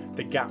around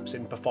the gaps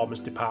in performance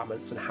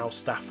departments and how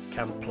staff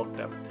can plug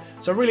them.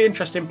 So really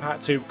interesting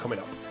part 2 coming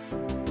up.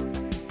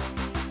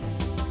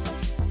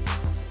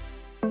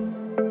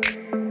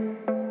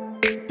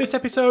 This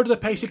episode of the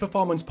Pacey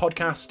Performance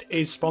Podcast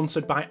is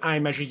sponsored by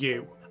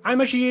iMeasureU.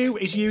 iMeasureU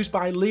is used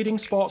by leading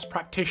sports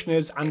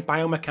practitioners and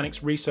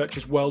biomechanics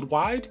researchers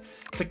worldwide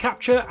to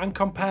capture and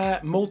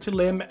compare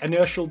multi-limb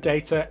inertial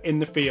data in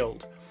the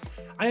field.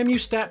 IMU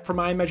Step from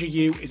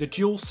iMeasureU is a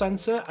dual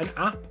sensor and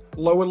app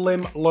lower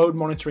limb load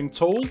monitoring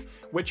tool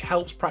which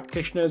helps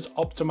practitioners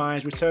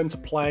optimize return to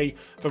play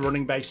for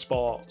running-based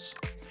sports.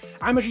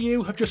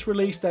 iMeasureU have just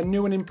released their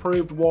new and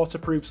improved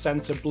waterproof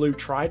sensor Blue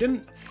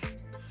Trident,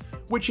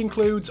 which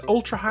includes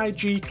ultra-high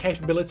G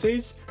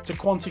capabilities to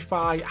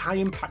quantify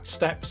high-impact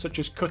steps such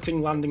as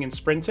cutting, landing and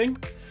sprinting,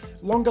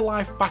 longer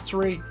life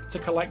battery to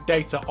collect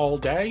data all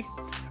day,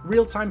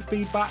 real-time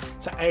feedback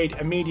to aid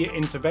immediate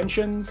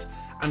interventions,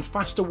 and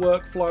faster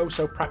workflow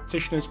so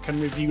practitioners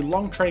can review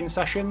long training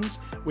sessions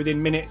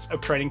within minutes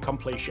of training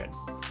completion.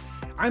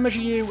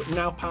 iMeasureU,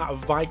 now part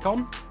of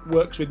Vicon,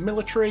 works with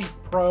military,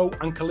 pro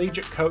and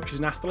collegiate coaches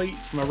and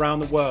athletes from around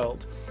the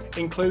world,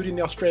 including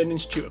the Australian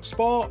Institute of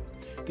Sport,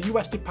 the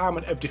US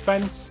Department of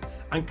Defense,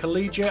 and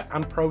collegiate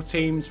and pro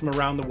teams from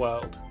around the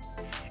world.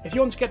 If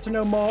you want to get to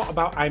know more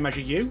about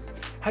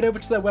iMeasureU, head over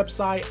to their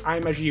website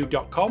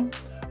iMeasureU.com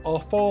or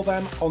follow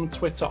them on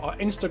Twitter or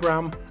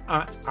Instagram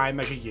at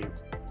iMeasureU.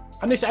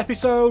 And this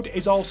episode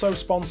is also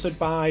sponsored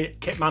by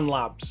Kitman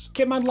Labs.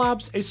 Kitman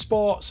Labs is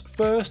sport's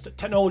first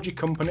technology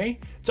company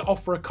to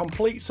offer a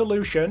complete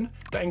solution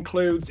that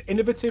includes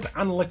innovative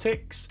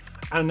analytics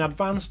and an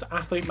advanced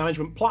athlete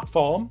management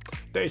platform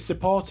that is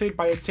supported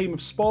by a team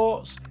of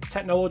sports,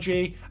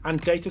 technology, and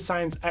data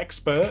science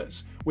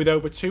experts with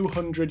over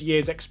 200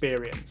 years'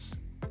 experience.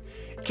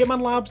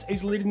 Kitman Labs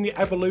is leading the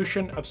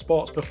evolution of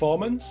sports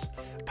performance,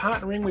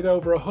 partnering with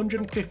over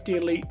 150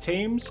 elite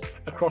teams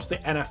across the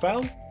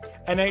NFL,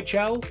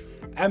 NHL,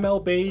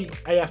 MLB,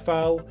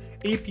 AFL,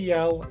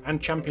 EPL,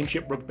 and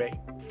Championship Rugby.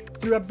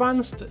 Through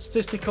advanced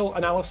statistical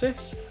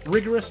analysis,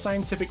 rigorous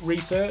scientific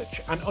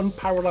research, and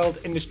unparalleled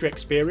industry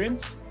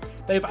experience,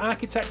 they've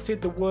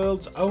architected the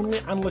world's only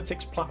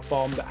analytics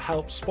platform that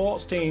helps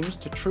sports teams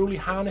to truly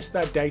harness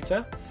their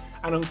data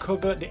and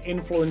uncover the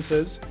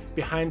influences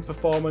behind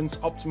performance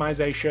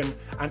optimization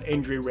and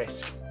injury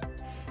risk.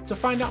 To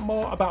find out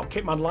more about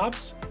Kitman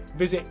Labs,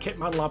 visit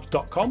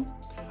kitmanlabs.com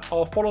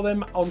or follow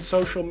them on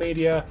social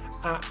media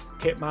at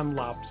Kitman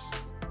Labs.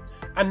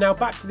 And now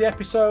back to the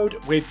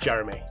episode with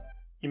Jeremy.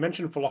 You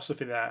mentioned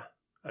philosophy there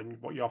and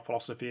what your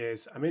philosophy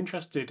is. I'm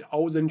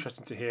always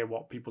interested to hear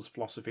what people's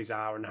philosophies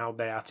are and how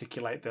they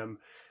articulate them,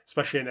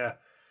 especially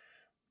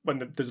when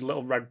there's a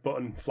little red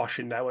button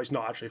flashing there. Well, it's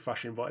not actually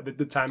flashing, but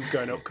the time's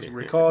going up because we're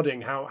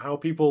recording. How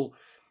people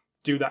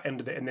do that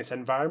in this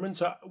environment.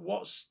 So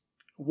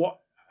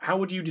how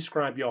would you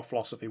describe your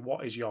philosophy?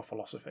 What is your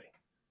philosophy?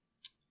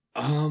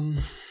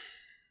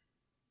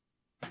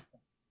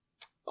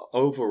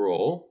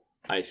 Overall,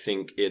 I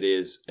think it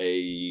is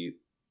a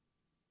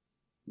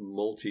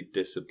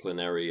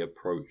multidisciplinary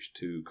approach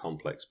to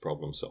complex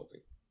problem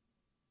solving.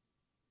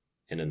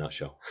 In a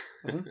nutshell.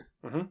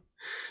 Mm-hmm.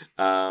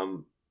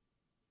 Mm-hmm.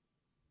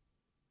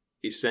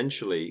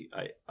 Essentially,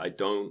 I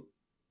don't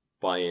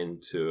buy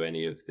into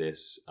any of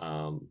this.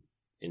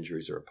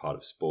 Injuries are a part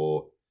of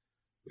sport.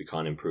 We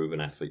can't improve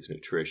an athlete's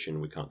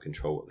nutrition. We can't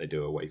control what they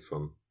do away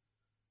from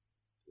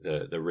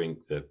the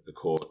rink, the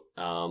court.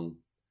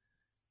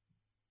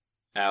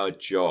 Our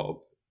job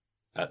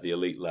at the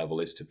elite level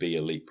is to be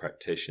elite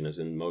practitioners,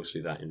 and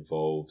mostly that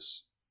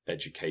involves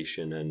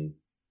education, and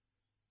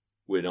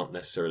we're not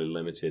necessarily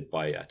limited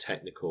by our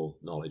technical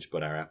knowledge,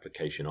 but our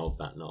application of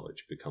that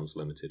knowledge becomes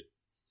limited.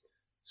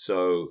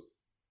 So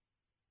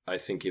I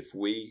think if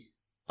we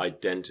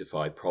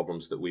identify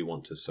problems that we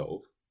want to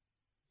solve,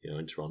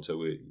 in Toronto,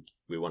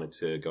 we wanted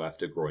to go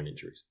after groin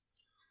injuries.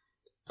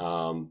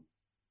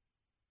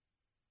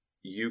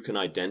 You can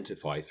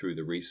identify through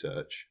the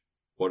research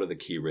what are the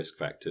key risk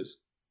factors.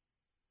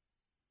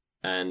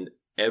 And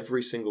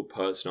every single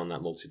person on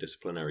that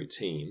multidisciplinary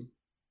team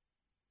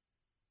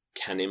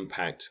can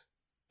impact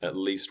at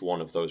least one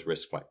of those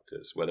risk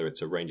factors, whether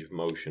it's a range of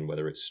motion,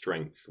 whether it's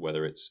strength,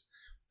 whether it's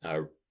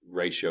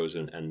ratios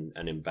and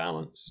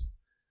imbalance.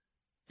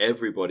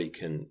 Everybody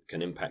can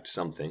impact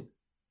something.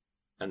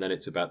 And then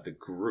it's about the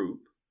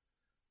group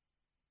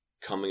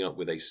coming up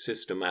with a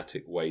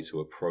systematic way to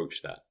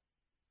approach that,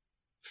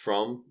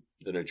 from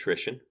the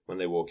nutrition when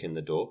they walk in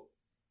the door,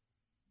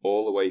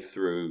 all the way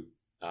through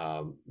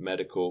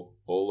medical,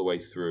 all the way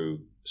through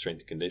strength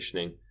and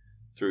conditioning,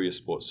 through your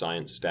sports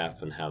science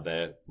staff and how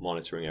they're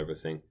monitoring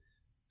everything,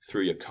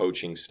 through your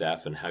coaching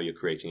staff and how you're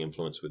creating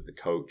influence with the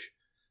coach,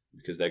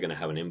 because they're going to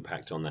have an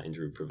impact on that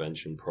injury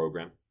prevention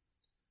program.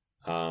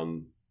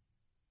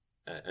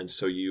 And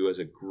so you as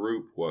a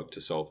group work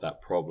to solve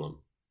that problem.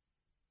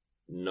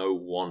 No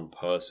one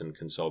person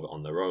can solve it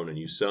on their own, and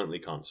you certainly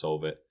can't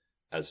solve it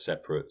as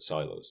separate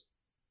silos.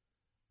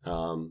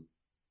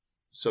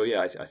 So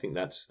yeah, I think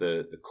that's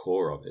the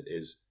core of it,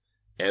 is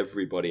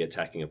everybody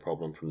attacking a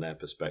problem from their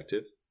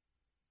perspective,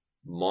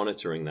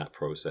 monitoring that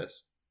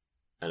process,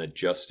 and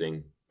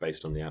adjusting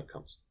based on the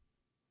outcomes.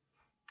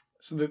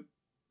 So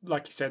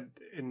like you said,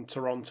 in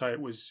Toronto,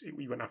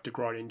 you went after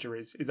groin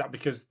injuries. Is that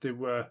because they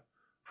were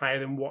higher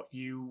than what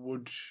you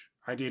would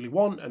ideally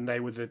want, and they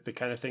were the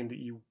kind of thing that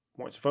you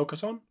wanted to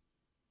focus on?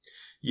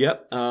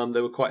 Yep,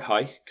 they were quite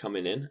high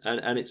coming in,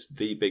 and it's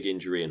the big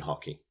injury in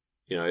hockey.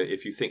 You know,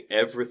 if you think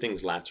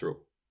everything's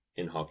lateral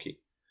in hockey,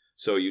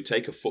 so you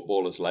take a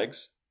footballer's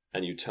legs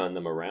and you turn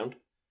them around,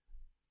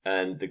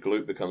 and the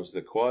glute becomes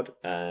the quad,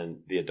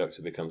 and the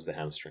adductor becomes the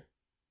hamstring,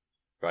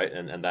 right?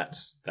 And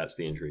that's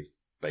the injury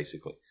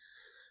basically.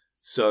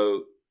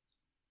 So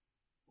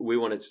we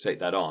wanted to take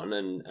that on,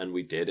 and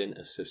we did in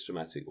a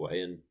systematic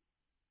way, and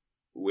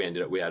we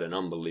had an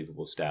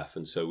unbelievable staff,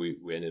 and so we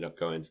ended up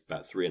going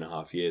about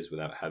 3.5 years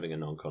without having a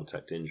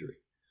non-contact injury,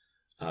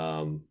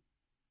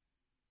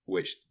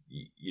 which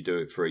you do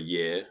it for a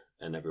year,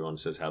 and everyone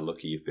says how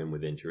lucky you've been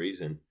with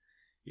injuries, and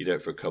you do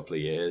it for a couple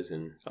of years,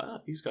 and it's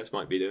like, these guys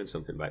might be doing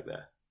something back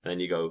there. And then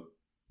you go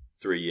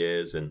 3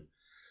 years, and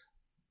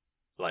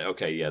like,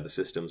 okay, yeah, the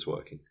system's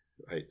working,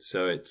 right?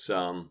 So it's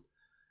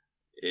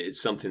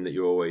something that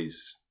you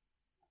always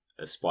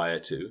aspire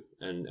to,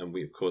 and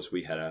we, of course,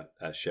 we had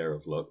our share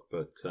of luck,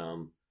 but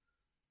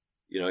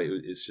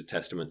it's a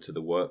testament to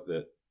the work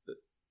that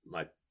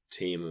my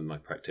team and my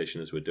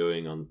practitioners were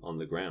doing on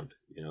the ground.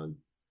 And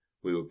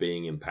we were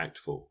being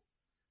impactful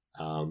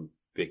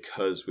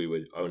because we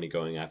were only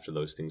going after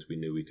those things we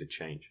knew we could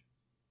change.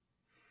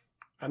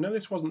 I know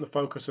this wasn't the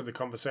focus of the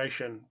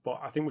conversation,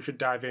 but I think we should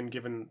dive in,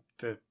 given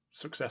the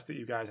success that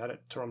you guys had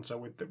at Toronto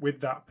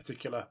with that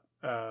particular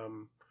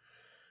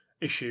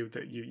issue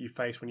that you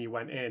faced when you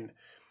went in.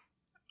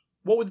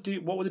 What were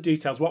the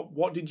details?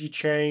 What did you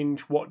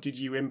change? What did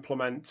you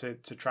implement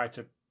to try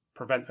to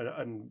prevent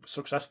and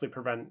successfully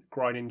prevent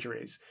groin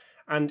injuries?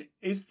 And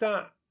is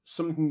that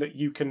something that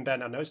you can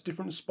then, I know it's a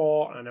different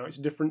sport, I know it's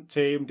a different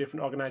team,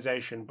 different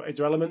organization, but is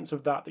there elements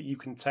of that you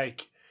can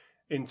take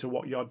into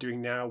what you're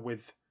doing now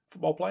with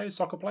football players,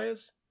 soccer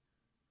players?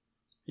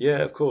 Yeah,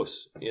 of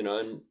course.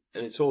 And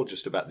it's all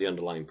just about the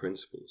underlying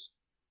principles.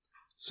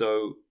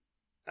 So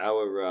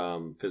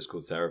our physical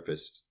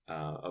therapist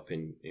up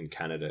in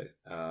Canada,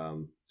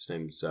 his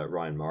name's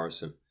Ryan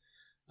Morrison,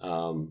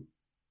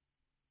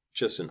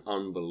 just an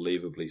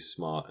unbelievably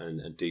smart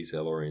and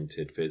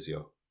detail-oriented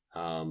physio.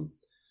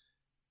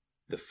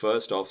 The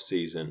first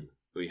off-season,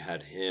 we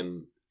had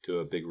him do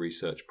a big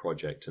research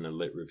project and a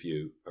lit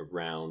review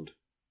around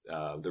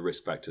the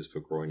risk factors for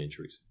groin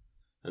injuries.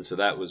 And so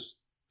that was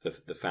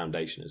the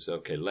foundation, is,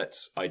 okay,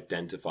 let's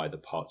identify the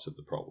parts of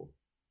the problem.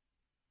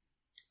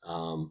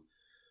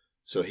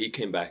 So he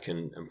came back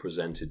and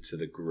presented to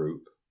the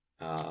group.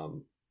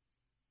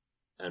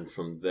 And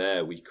from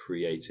there, we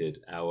created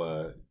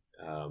our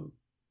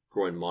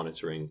groin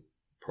monitoring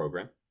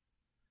program.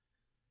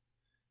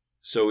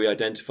 So we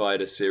identified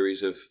a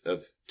series of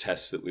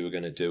tests that we were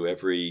going to do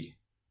every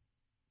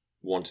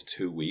 1 to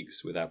 2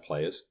 weeks with our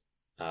players.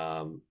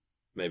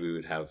 Maybe we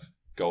would have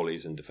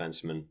goalies and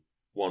defensemen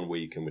 1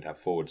 week, and we'd have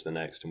forwards the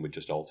next, and we'd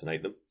just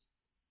alternate them.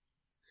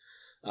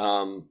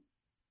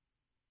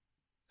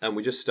 And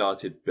we just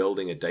started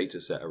building a data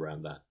set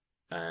around that.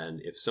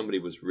 And if somebody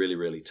was really,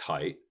 really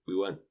tight, we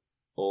weren't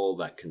all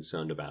that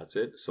concerned about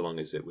it, so long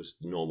as it was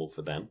normal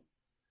for them.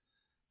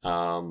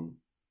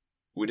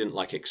 We didn't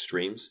like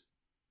extremes,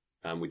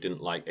 and we didn't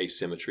like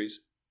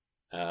asymmetries.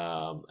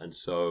 And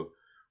so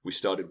we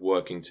started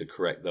working to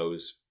correct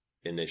those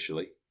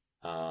initially.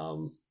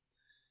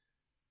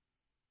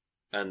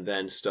 And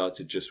then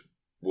started just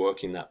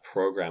working that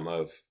program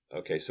of,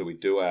 okay, so we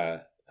do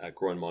our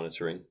groin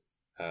monitoring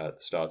at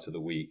the start of the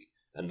week,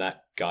 and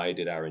that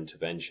guided our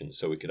intervention,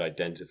 so we could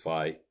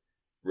identify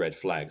red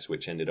flags,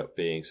 which ended up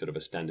being sort of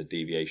a standard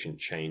deviation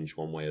change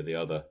one way or the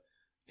other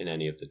in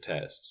any of the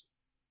tests.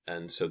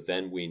 And so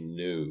then we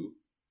knew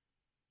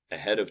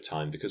ahead of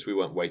time, because we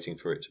weren't waiting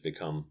for it to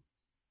become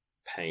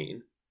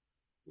pain,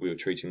 we were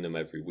treating them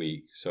every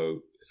week.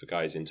 So if a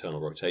guy's internal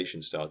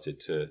rotation started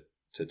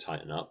to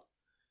tighten up,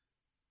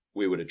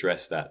 we would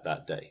address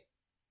that day,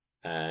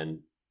 and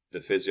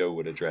the physio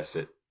would address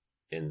it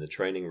in the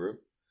training room,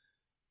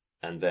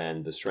 and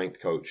then the strength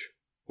coach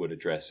would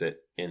address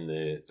it in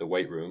the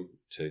weight room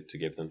to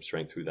give them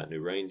strength through that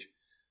new range.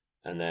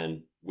 And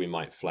then we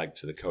might flag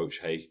to the coach,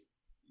 hey,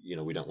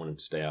 we don't want him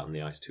to stay out on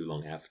the ice too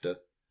long after.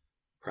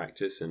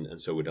 practice,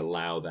 and so would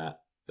allow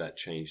that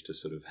change to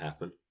sort of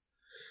happen.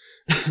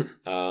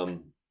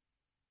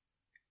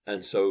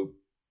 And so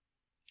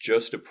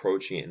just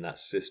approaching it in that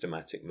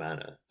systematic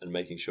manner and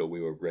making sure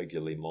we were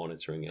regularly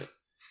monitoring it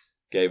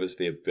gave us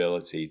the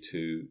ability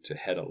to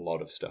head a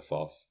lot of stuff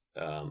off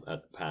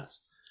at the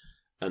pass.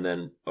 And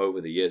then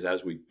over the years,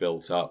 as we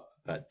built up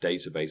that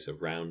database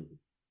around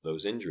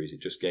those injuries,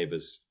 it just gave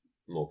us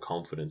more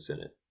confidence in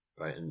it,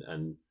 right?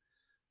 And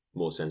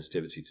more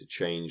sensitivity to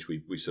change.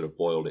 We sort of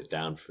boiled it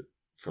down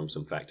from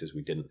some factors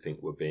we didn't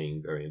think were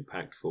being very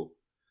impactful.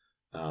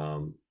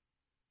 And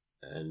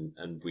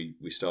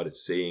we started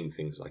seeing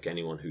things like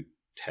anyone who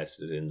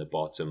tested in the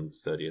bottom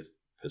 30th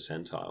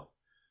percentile,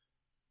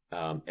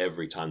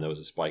 every time there was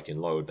a spike in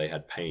load, they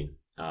had pain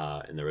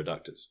in their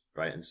adductors,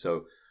 right? And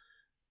so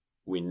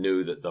we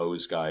knew that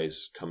those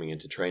guys coming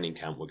into training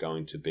camp were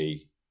going to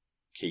be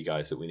key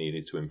guys that we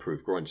needed to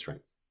improve groin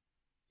strength.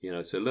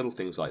 So little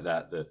things like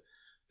that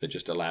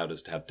just allowed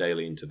us to have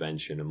daily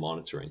intervention and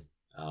monitoring.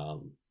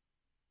 And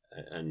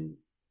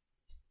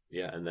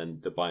then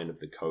the buy-in of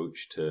the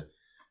coach to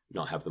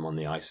not have them on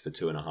the ice for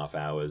 2.5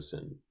 hours,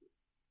 and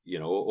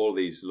all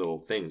these little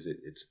things.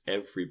 It's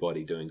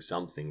everybody doing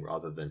something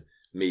rather than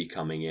me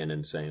coming in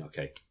and saying,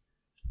 okay,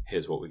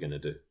 here's what we're going to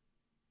do.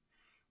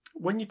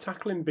 When you're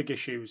tackling big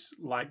issues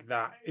like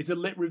that, is a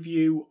lit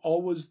review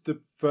always the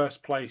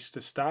first place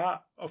to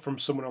start, or from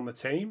someone on the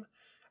team?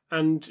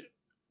 And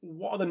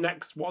what are the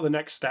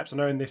next steps? I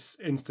know in this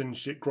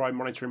instance, your groin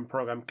monitoring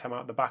program came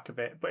out the back of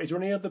it, but is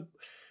there any other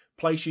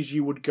places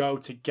you would go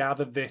to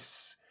gather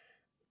the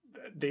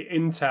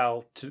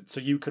intel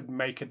so you could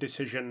make a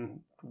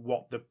decision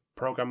what the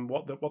program,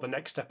 what the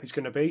next step is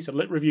going to be? So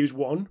lit review's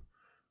one.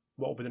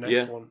 What will be the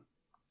next one?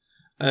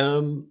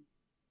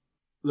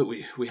 Look,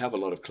 we have a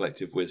lot of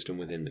collective wisdom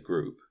within the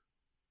group,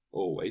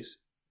 always,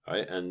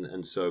 right?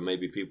 And so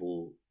maybe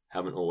people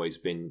haven't always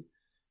been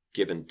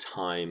given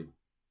time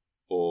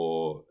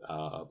or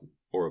a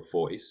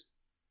voice,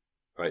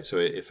 right? So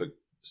if a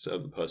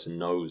certain person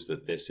knows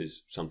that this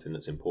is something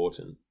that's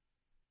important,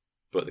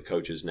 but the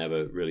coach has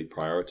never really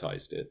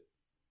prioritized it,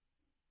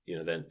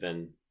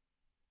 then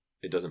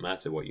it doesn't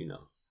matter what you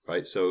know,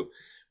 right? So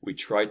we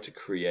tried to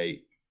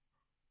create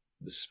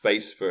the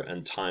space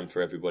and time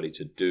for everybody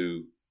to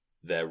do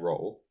their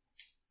role,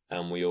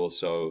 and we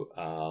also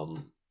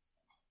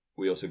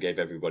gave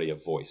everybody a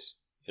voice.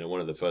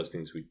 One of the first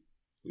things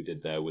we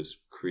did there was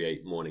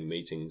create morning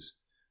meetings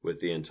with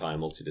the entire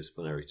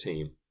multidisciplinary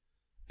team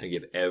and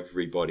give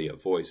everybody a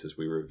voice as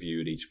we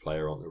reviewed each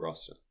player on the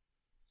roster.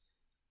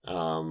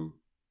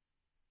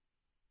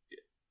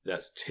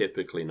 That's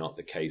typically not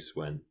the case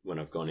when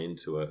I've gone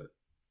into a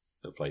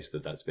place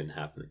that's been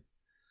happening.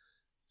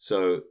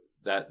 So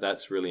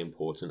that's really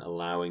important,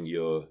 allowing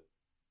your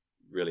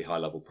really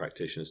high-level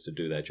practitioners to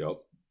do their job.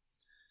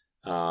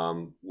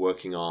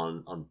 Working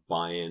on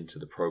buy-in to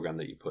the program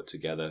that you put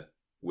together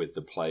with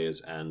the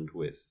players and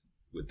with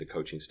the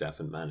coaching staff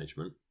and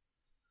management.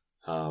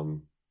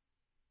 And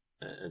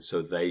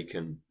so they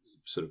can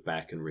sort of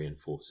back and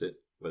reinforce it,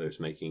 whether it's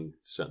making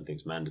certain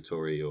things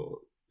mandatory or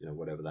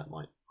whatever that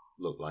might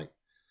look like.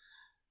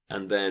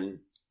 And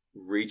then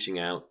reaching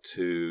out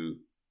to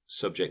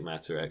subject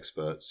matter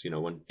experts.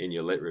 When in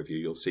your lit review,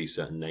 you'll see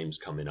certain names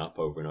coming up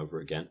over and over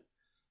again,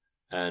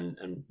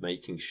 and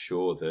making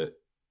sure that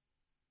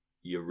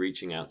you're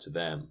reaching out to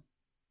them,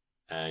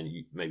 and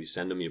you maybe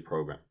send them your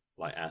program,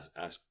 like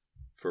ask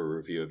for a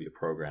review of your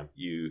program.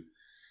 You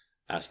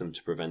ask them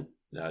to present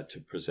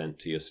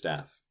to your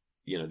staff.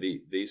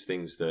 These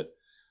things that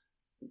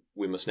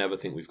we must never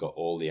think we've got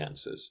all the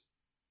answers,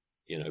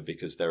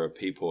 because there are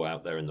people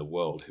out there in the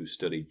world who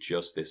study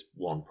just this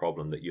one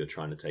problem that you're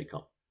trying to take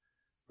on,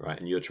 right?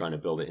 And you're trying to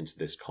build it into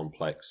this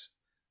complex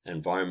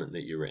environment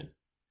that you're in.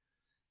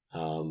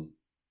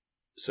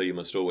 So you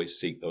must always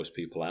seek those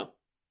people out.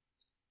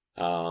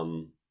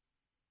 And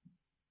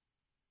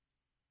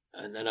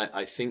then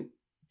I think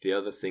the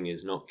other thing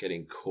is not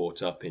getting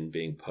caught up in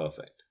being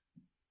perfect.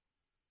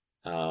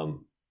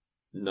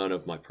 None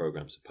of my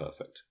programs are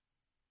perfect.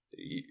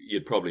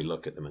 You'd probably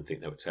look at them and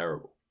think they were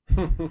terrible.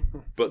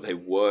 But they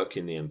work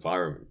in the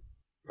environment,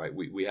 right?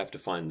 We have to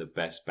find the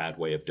best bad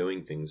way of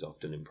doing things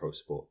often in pro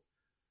sport.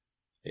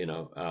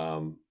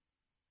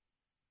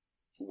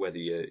 Whether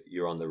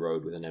you're on the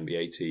road with an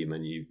NBA team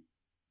and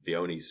the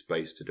only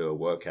space to do a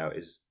workout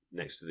is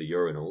next to the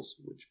urinals,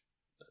 which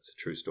that's a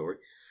true story.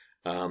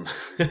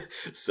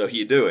 So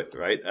you do it,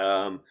 right?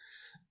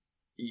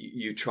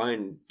 You try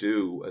and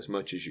do as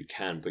much as you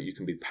can, but you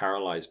can be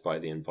paralyzed by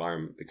the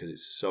environment because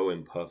it's so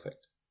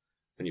imperfect.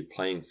 When you're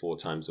playing 4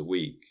 times a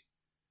week,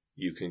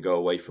 you can go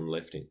away from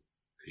lifting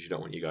because you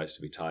don't want you guys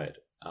to be tired.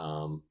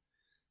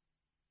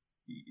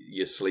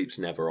 Your sleep's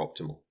never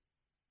optimal.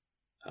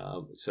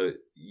 So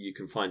you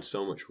can find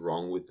so much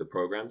wrong with the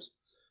programs.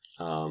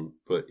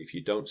 But if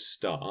you don't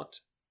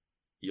start,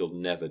 you'll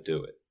never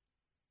do it.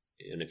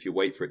 And if you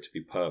wait for it to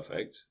be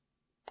perfect,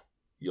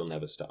 you'll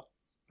never start.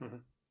 Mm-hmm.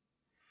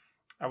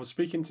 I was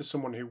speaking to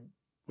someone who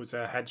was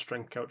a head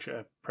strength coach at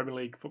a Premier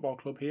League football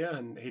club here,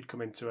 and he'd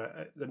come into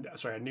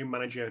a new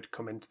manager had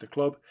come into the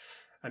club,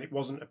 and it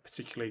wasn't a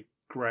particularly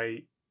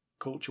great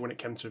culture when it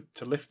came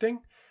to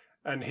lifting.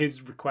 And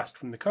his request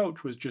from the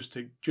coach was just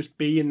to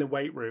be in the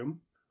weight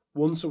room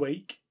once a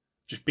week,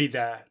 just be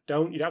there. You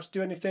don't have to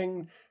do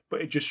anything,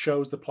 but it just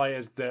shows the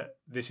players that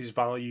this is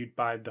valued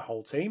by the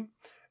whole team.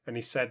 And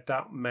he said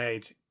that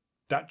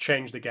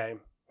changed the game,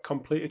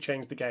 completely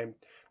changed the game.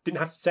 Didn't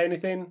have to say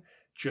anything,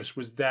 just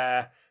was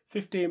there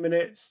 15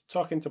 minutes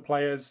talking to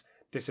players,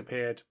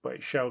 disappeared, but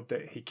it showed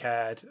that he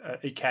cared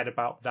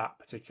about that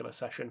particular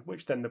session,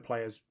 which then the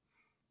players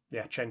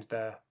changed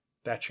their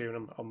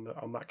tune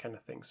on that kind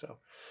of thing. So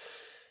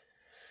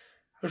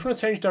I just want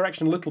to change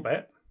direction a little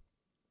bit.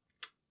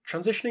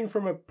 Transitioning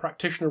from a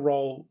practitioner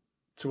role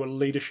to a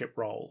leadership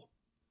role.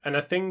 And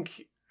I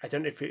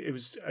don't know if it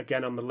was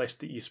again on the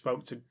list that you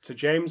spoke to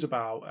James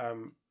about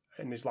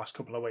in these last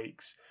couple of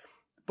weeks,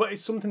 but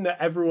it's something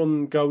that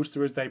everyone goes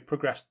through as they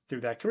progress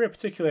through their career,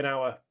 particularly in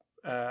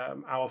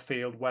our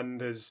field, when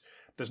there's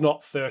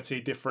not 30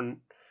 different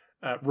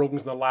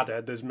rungs on the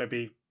ladder. There's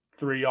maybe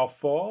 3 or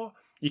 4.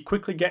 You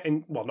quickly get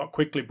in, well, not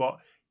quickly, but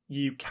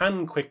you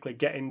can quickly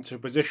get into a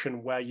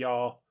position where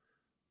you're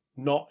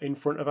not in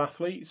front of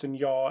athletes and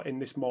you're in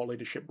this more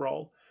leadership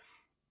role.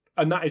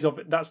 And that's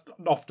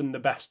often the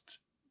best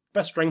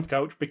strength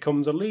coach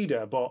becomes a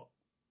leader, but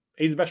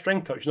he's the best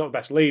strength coach, not the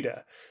best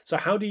leader. So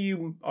how do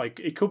you,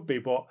 it could be,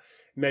 but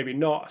maybe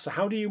not. So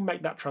how do you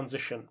make that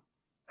transition?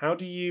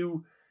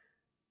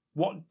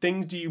 What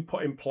things do you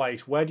put in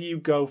place? Where do you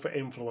go for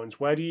influence?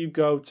 Where do you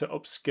go to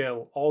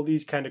upskill? All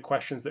these kind of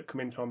questions that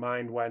come into my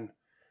mind when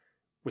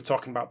we're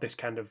talking about this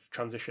kind of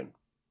transition.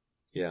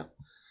 Yeah.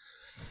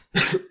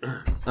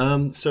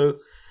 So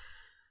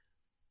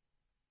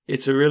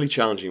it's a really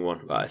challenging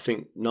one. But I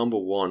think number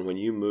one, when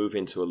you move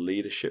into a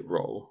leadership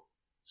role,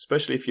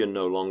 especially if you're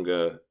no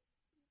longer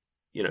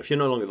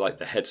like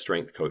the head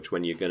strength coach,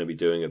 when you're going to be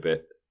doing a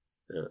bit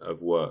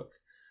of work,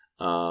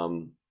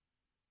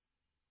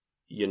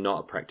 you're not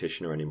a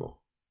practitioner anymore.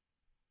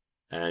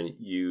 And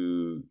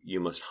you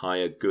must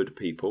hire good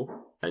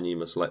people and you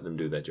must let them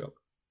do their job.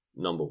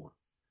 Number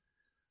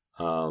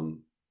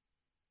one.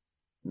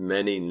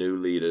 Many new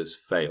leaders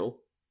fail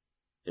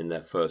in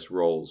their first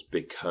roles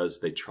because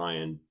they try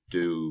and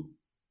do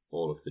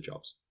all of the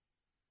jobs.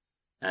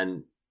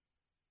 And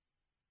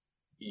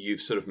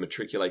you've sort of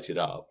matriculated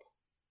up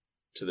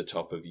to the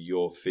top of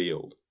your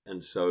field.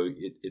 And so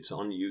it's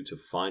on you to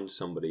find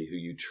somebody who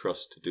you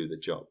trust to do the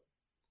job,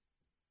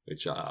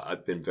 which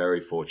I've been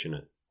very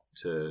fortunate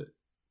to,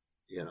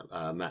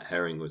 Matt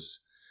Herring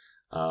was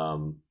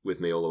with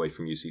me all the way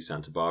from UC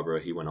Santa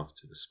Barbara. He went off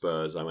to the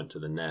Spurs. I went to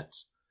the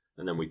Nets.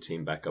 And then we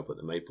teamed back up at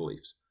the Maple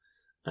Leafs.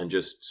 And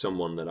just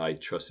someone that I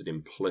trusted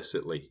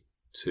implicitly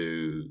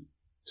to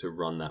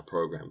run that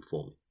program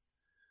for me.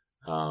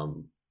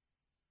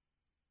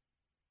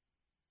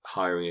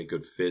 Hiring a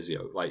good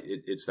physio. Like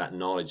it's that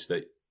knowledge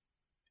that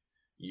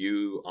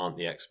you aren't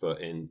the expert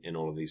in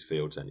all of these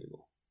fields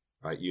anymore,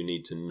 right? You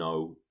need to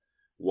know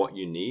what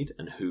you need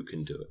and who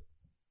can do it.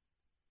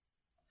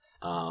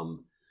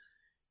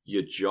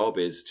 Your job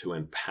is to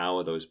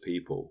empower those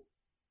people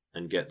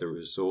and get the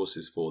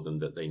resources for them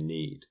that they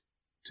need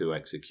to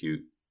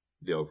execute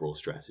the overall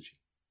strategy.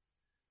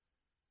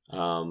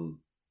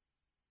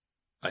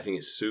 I think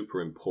it's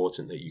super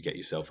important that you get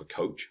yourself a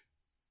coach,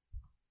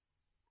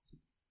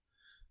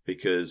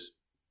 because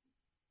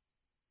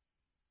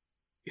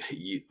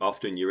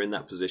you're in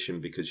that position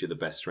because you're the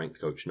best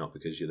strength coach, not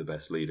because you're the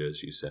best leader,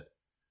 as you said.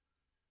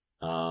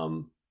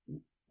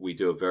 We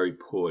do a very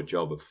poor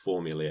job of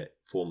formally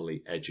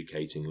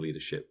educating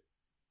leadership.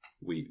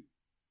 We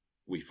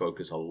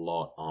focus a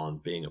lot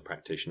on being a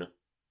practitioner,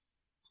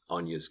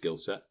 on your skill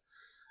set.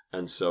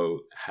 And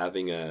so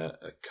having a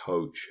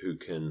coach who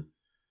can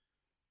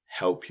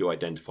help you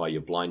identify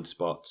your blind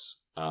spots,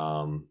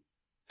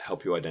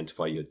 help you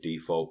identify your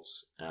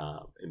defaults,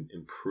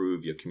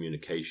 improve your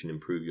communication,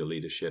 improve your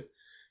leadership.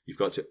 You've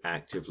got to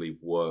actively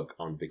work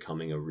on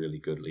becoming a really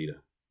good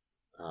leader,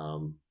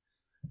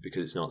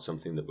 because it's not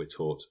something that we're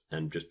taught,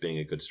 and just being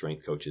a good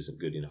strength coach isn't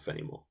good enough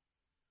anymore.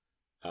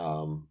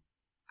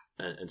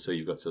 And so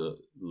you've got to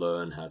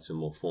learn how to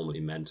more formally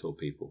mentor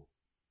people,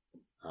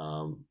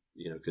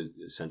 because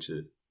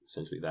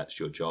essentially that's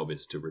your job,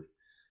 is to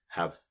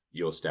have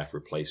your staff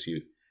replace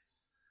you.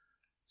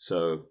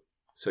 So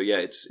yeah,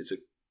 it's a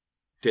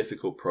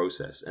difficult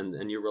process,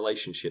 and your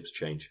relationships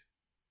change.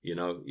 You're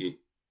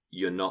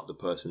not the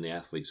person the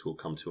athletes will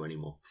come to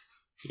anymore.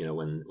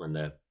 When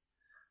they're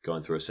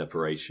going through a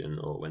separation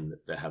or when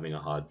they're having a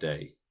hard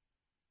day,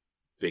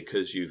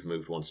 because you've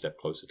moved one step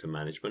closer to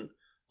management.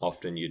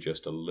 Often you're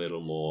just a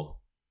little more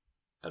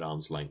at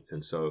arm's length.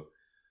 And so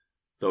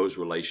those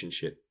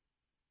relationship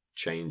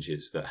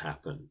changes that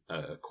happen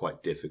are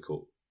quite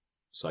difficult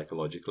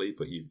psychologically,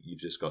 but you've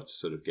just got to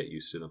sort of get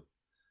used to them,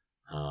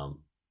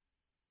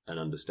 and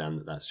understand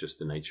that that's just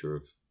the nature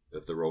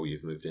of the role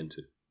you've moved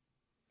into.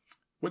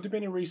 Would there be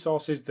any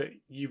resources that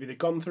you've either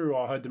gone through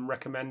or heard them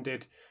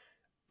recommended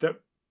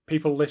that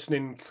people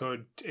listening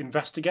could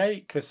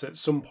investigate? Because at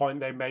some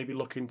point they may be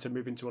looking to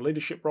move into a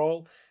leadership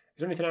role. Is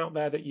there anything out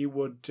there that you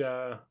would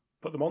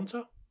put them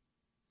onto?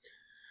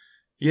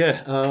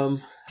 Yeah,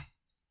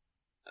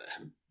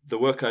 the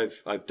work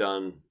I've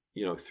done,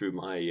 through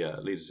my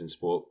Leaders in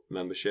Sport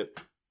membership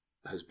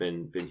has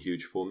been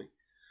huge for me.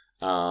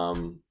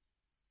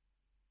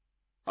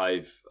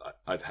 I've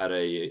had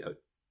a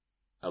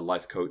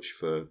life coach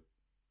for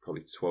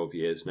probably 12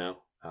 years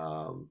now.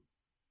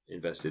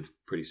 Invested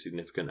pretty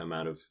significant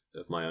amount of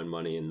my own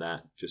money in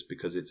that, just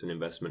because it's an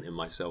investment in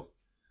myself.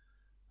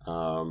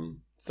 So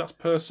that's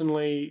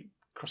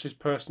crosses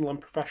personal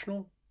and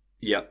professional?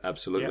 Yeah,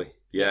 absolutely.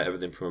 Yeah,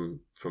 everything from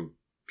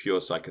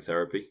pure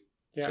psychotherapy,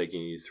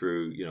 taking you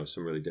through,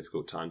 some really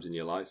difficult times in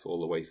your life,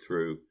 all the way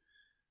through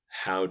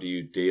how do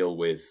you deal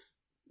with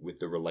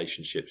the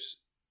relationships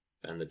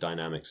and the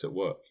dynamics at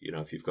work.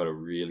 If you've got a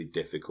really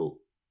difficult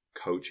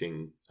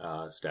coaching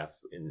staff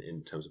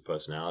in terms of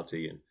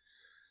personality, and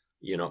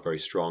you're not very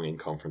strong in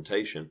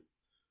confrontation,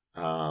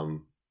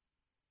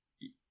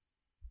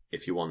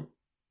 if you want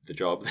the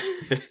job,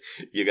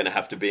 you're going to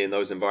have to be in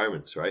those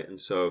environments, right? And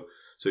so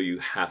you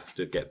have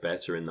to get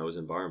better in those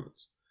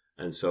environments.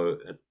 And so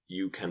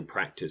you can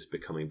practice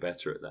becoming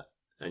better at that,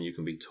 and you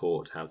can be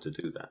taught how to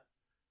do that.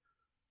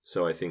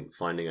 So I think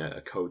finding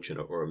a coach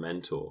or a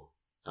mentor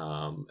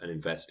and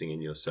investing in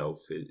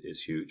yourself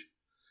is huge.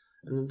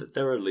 And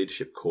there are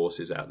leadership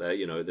courses out there,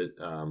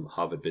 that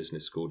Harvard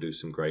Business School do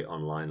some great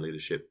online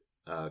leadership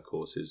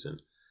courses.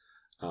 And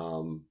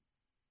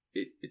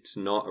it's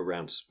not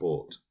around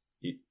sport.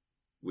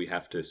 We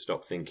have to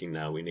stop thinking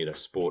now we need a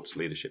sports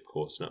leadership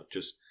course. No,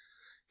 just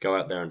go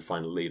out there and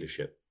find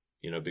leadership,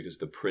 because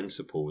the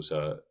principles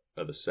are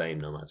the same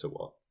no matter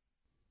what.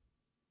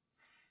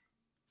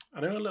 I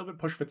know a little bit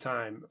pushed for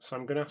time, so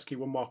I'm going to ask you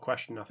one more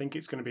question. I think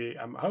it's going to be,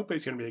 I hope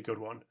it's going to be a good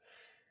one.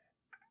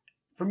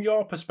 From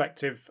your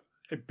perspective,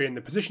 being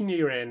the position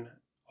you're in,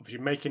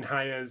 obviously making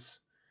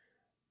hires,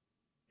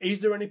 is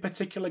there any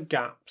particular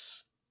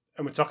gaps?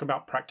 And we're talking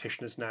about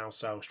practitioners now,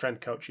 so strength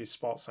coaches,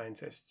 sports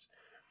scientists,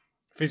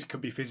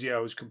 could be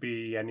physios, could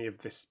be any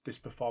of this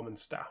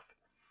performance staff.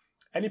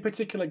 Any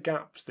particular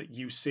gaps that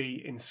you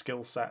see in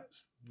skill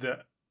sets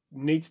that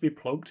need to be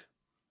plugged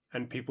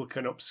and people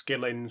can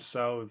upskill in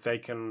so they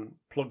can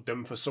plug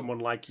them for someone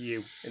like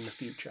you in the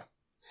future?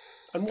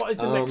 And what is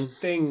the next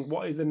thing?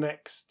 What is the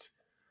next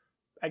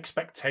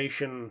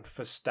expectation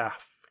for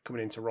staff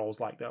coming into roles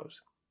like those?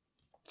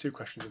 2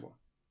 questions in one.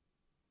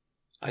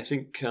 I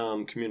think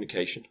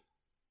communication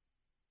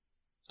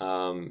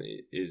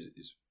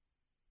is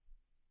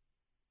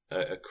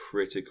a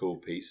critical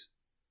piece,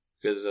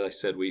 because, as I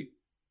said, we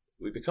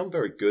become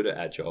very good at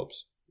our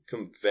jobs,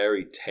 become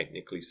very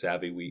technically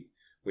savvy.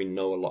 We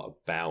know a lot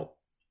about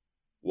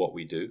what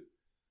we do,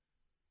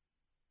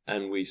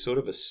 and we sort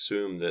of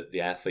assume that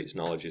the athlete's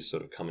knowledge is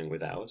sort of coming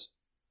with ours.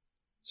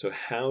 So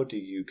how do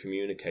you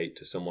communicate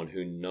to someone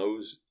who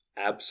knows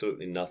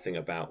absolutely nothing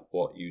about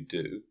what you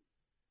do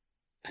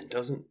and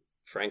doesn't,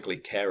 frankly,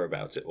 care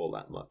about it all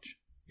that much?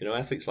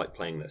 Athletes like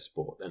playing their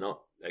sport. They're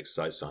not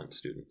exercise science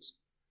students.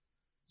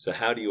 So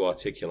how do you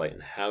articulate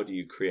and how do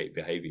you create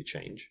behavior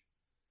change?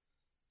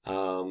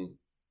 And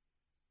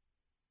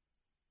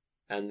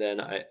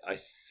then I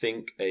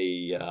think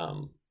being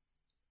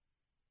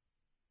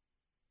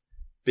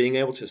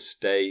able to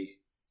stay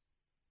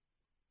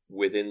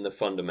within the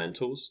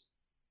fundamentals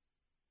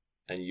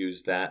and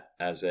use that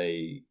as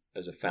a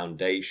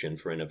foundation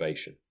for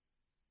innovation,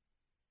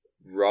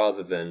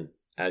 rather than,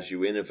 as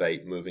you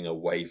innovate, moving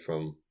away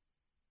from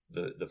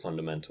the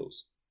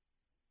fundamentals.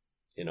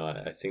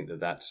 I think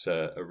that's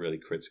a really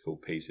critical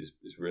piece, is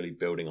really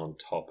building on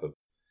top of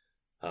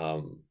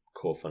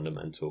core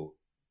fundamental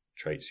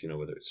traits,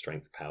 whether it's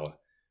strength, power,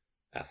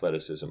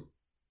 athleticism.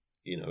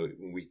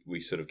 We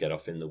sort of get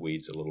off in the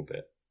weeds a little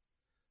bit.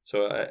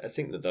 So I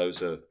think that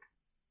those are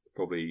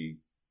probably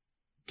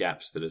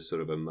gaps that are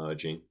sort of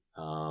emerging.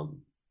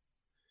 And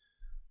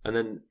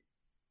then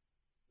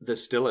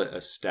there's still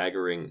a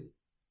staggering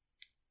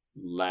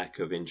lack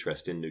of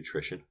interest in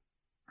nutrition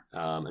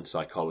and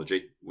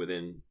psychology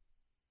within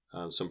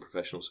some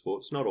professional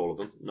sports. Not all of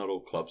them, not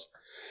all clubs.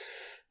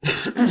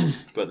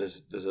 But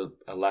there's a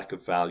lack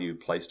of value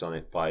placed on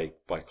it by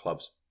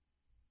clubs.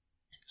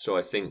 So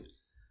I think,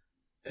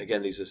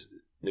 again,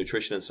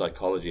 nutrition and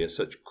psychology are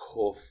such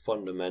core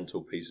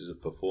fundamental pieces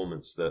of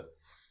performance that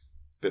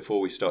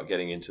before we start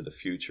getting into the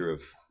future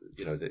of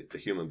the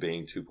human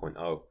being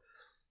 2.0,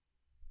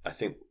 I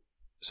think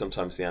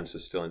sometimes the answer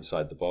is still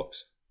inside the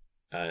box,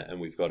 and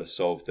we've got to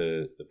solve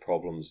the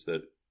problems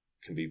that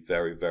can be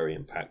very, very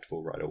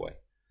impactful right away.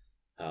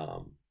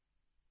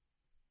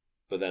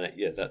 But then,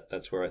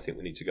 that's where I think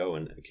we need to go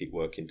and keep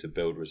working to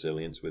build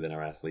resilience within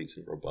our athletes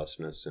and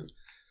robustness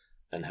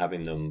and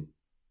having them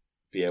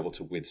be able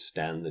to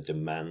withstand the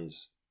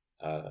demands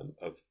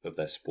of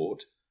their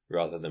sport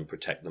rather than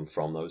protect them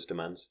from those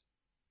demands.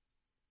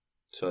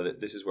 So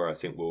this is where I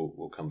think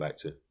we'll come back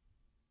to.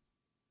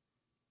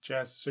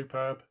 Jez,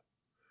 superb.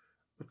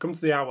 We've come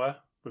to the hour.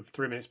 We're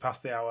 3 minutes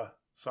past the hour.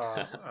 So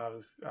I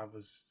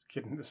was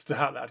kidding at the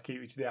start that I'd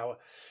keep you to the hour.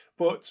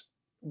 But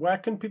where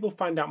can people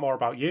find out more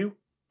about you,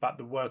 about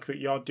the work that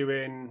you're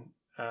doing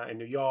in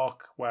New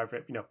York,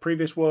 wherever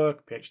previous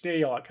work,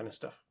 PhD, all that kind of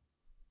stuff?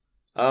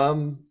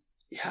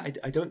 Yeah,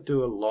 I don't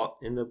do a lot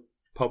in the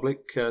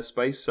public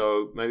space,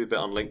 so maybe a bit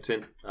on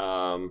LinkedIn.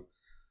 I'll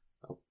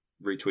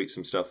retweet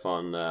some stuff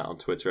on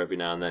Twitter every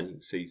now and then. You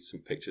can see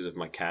some pictures of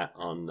my cat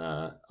on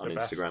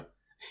Instagram.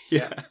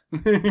 Yeah.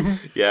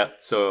 Yeah.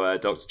 So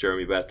Dr.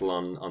 Jeremy Bettel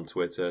on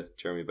Twitter,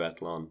 Jeremy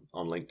Bettel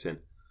on LinkedIn.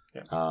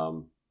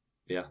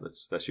 Yeah.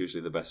 That's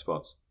usually the best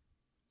spots.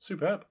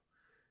 Superb.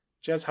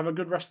 Jez, have a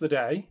good rest of the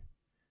day.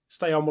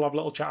 Stay on, we'll have a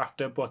little chat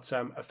after, but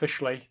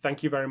officially,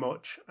 thank you very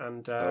much,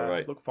 and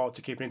right. Look forward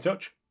to keeping in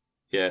touch.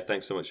 Yeah,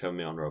 thanks so much for having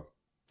me on, Rob.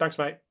 Thanks,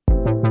 mate.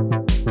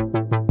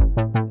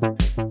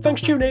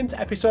 Thanks for tuning in to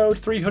episode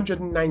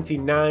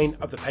 399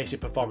 of the Pacey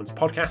Performance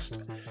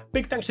Podcast.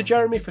 Big thanks to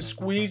Jeremy for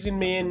squeezing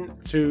me in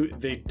to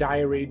the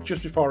diary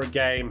just before a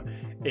game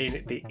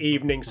in the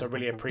evening, so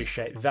really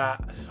appreciate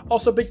that.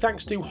 Also, big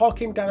thanks to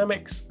Hawking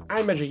Dynamics,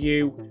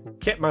 iMeasureU,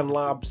 Kitman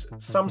Labs,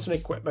 Samson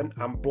Equipment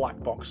and Black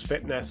Box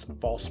Fitness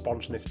for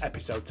sponsoring this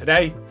episode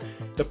today.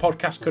 The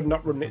podcast could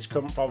not run its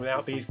current form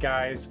without these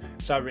guys,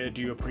 so I really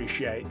do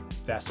appreciate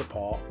their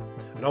support.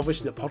 And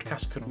obviously the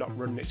podcast could not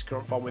run its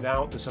current form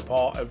without the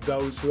support of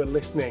those who are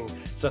listening,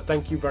 so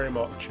thank you very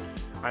much,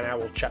 and I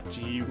will chat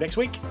to you next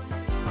week.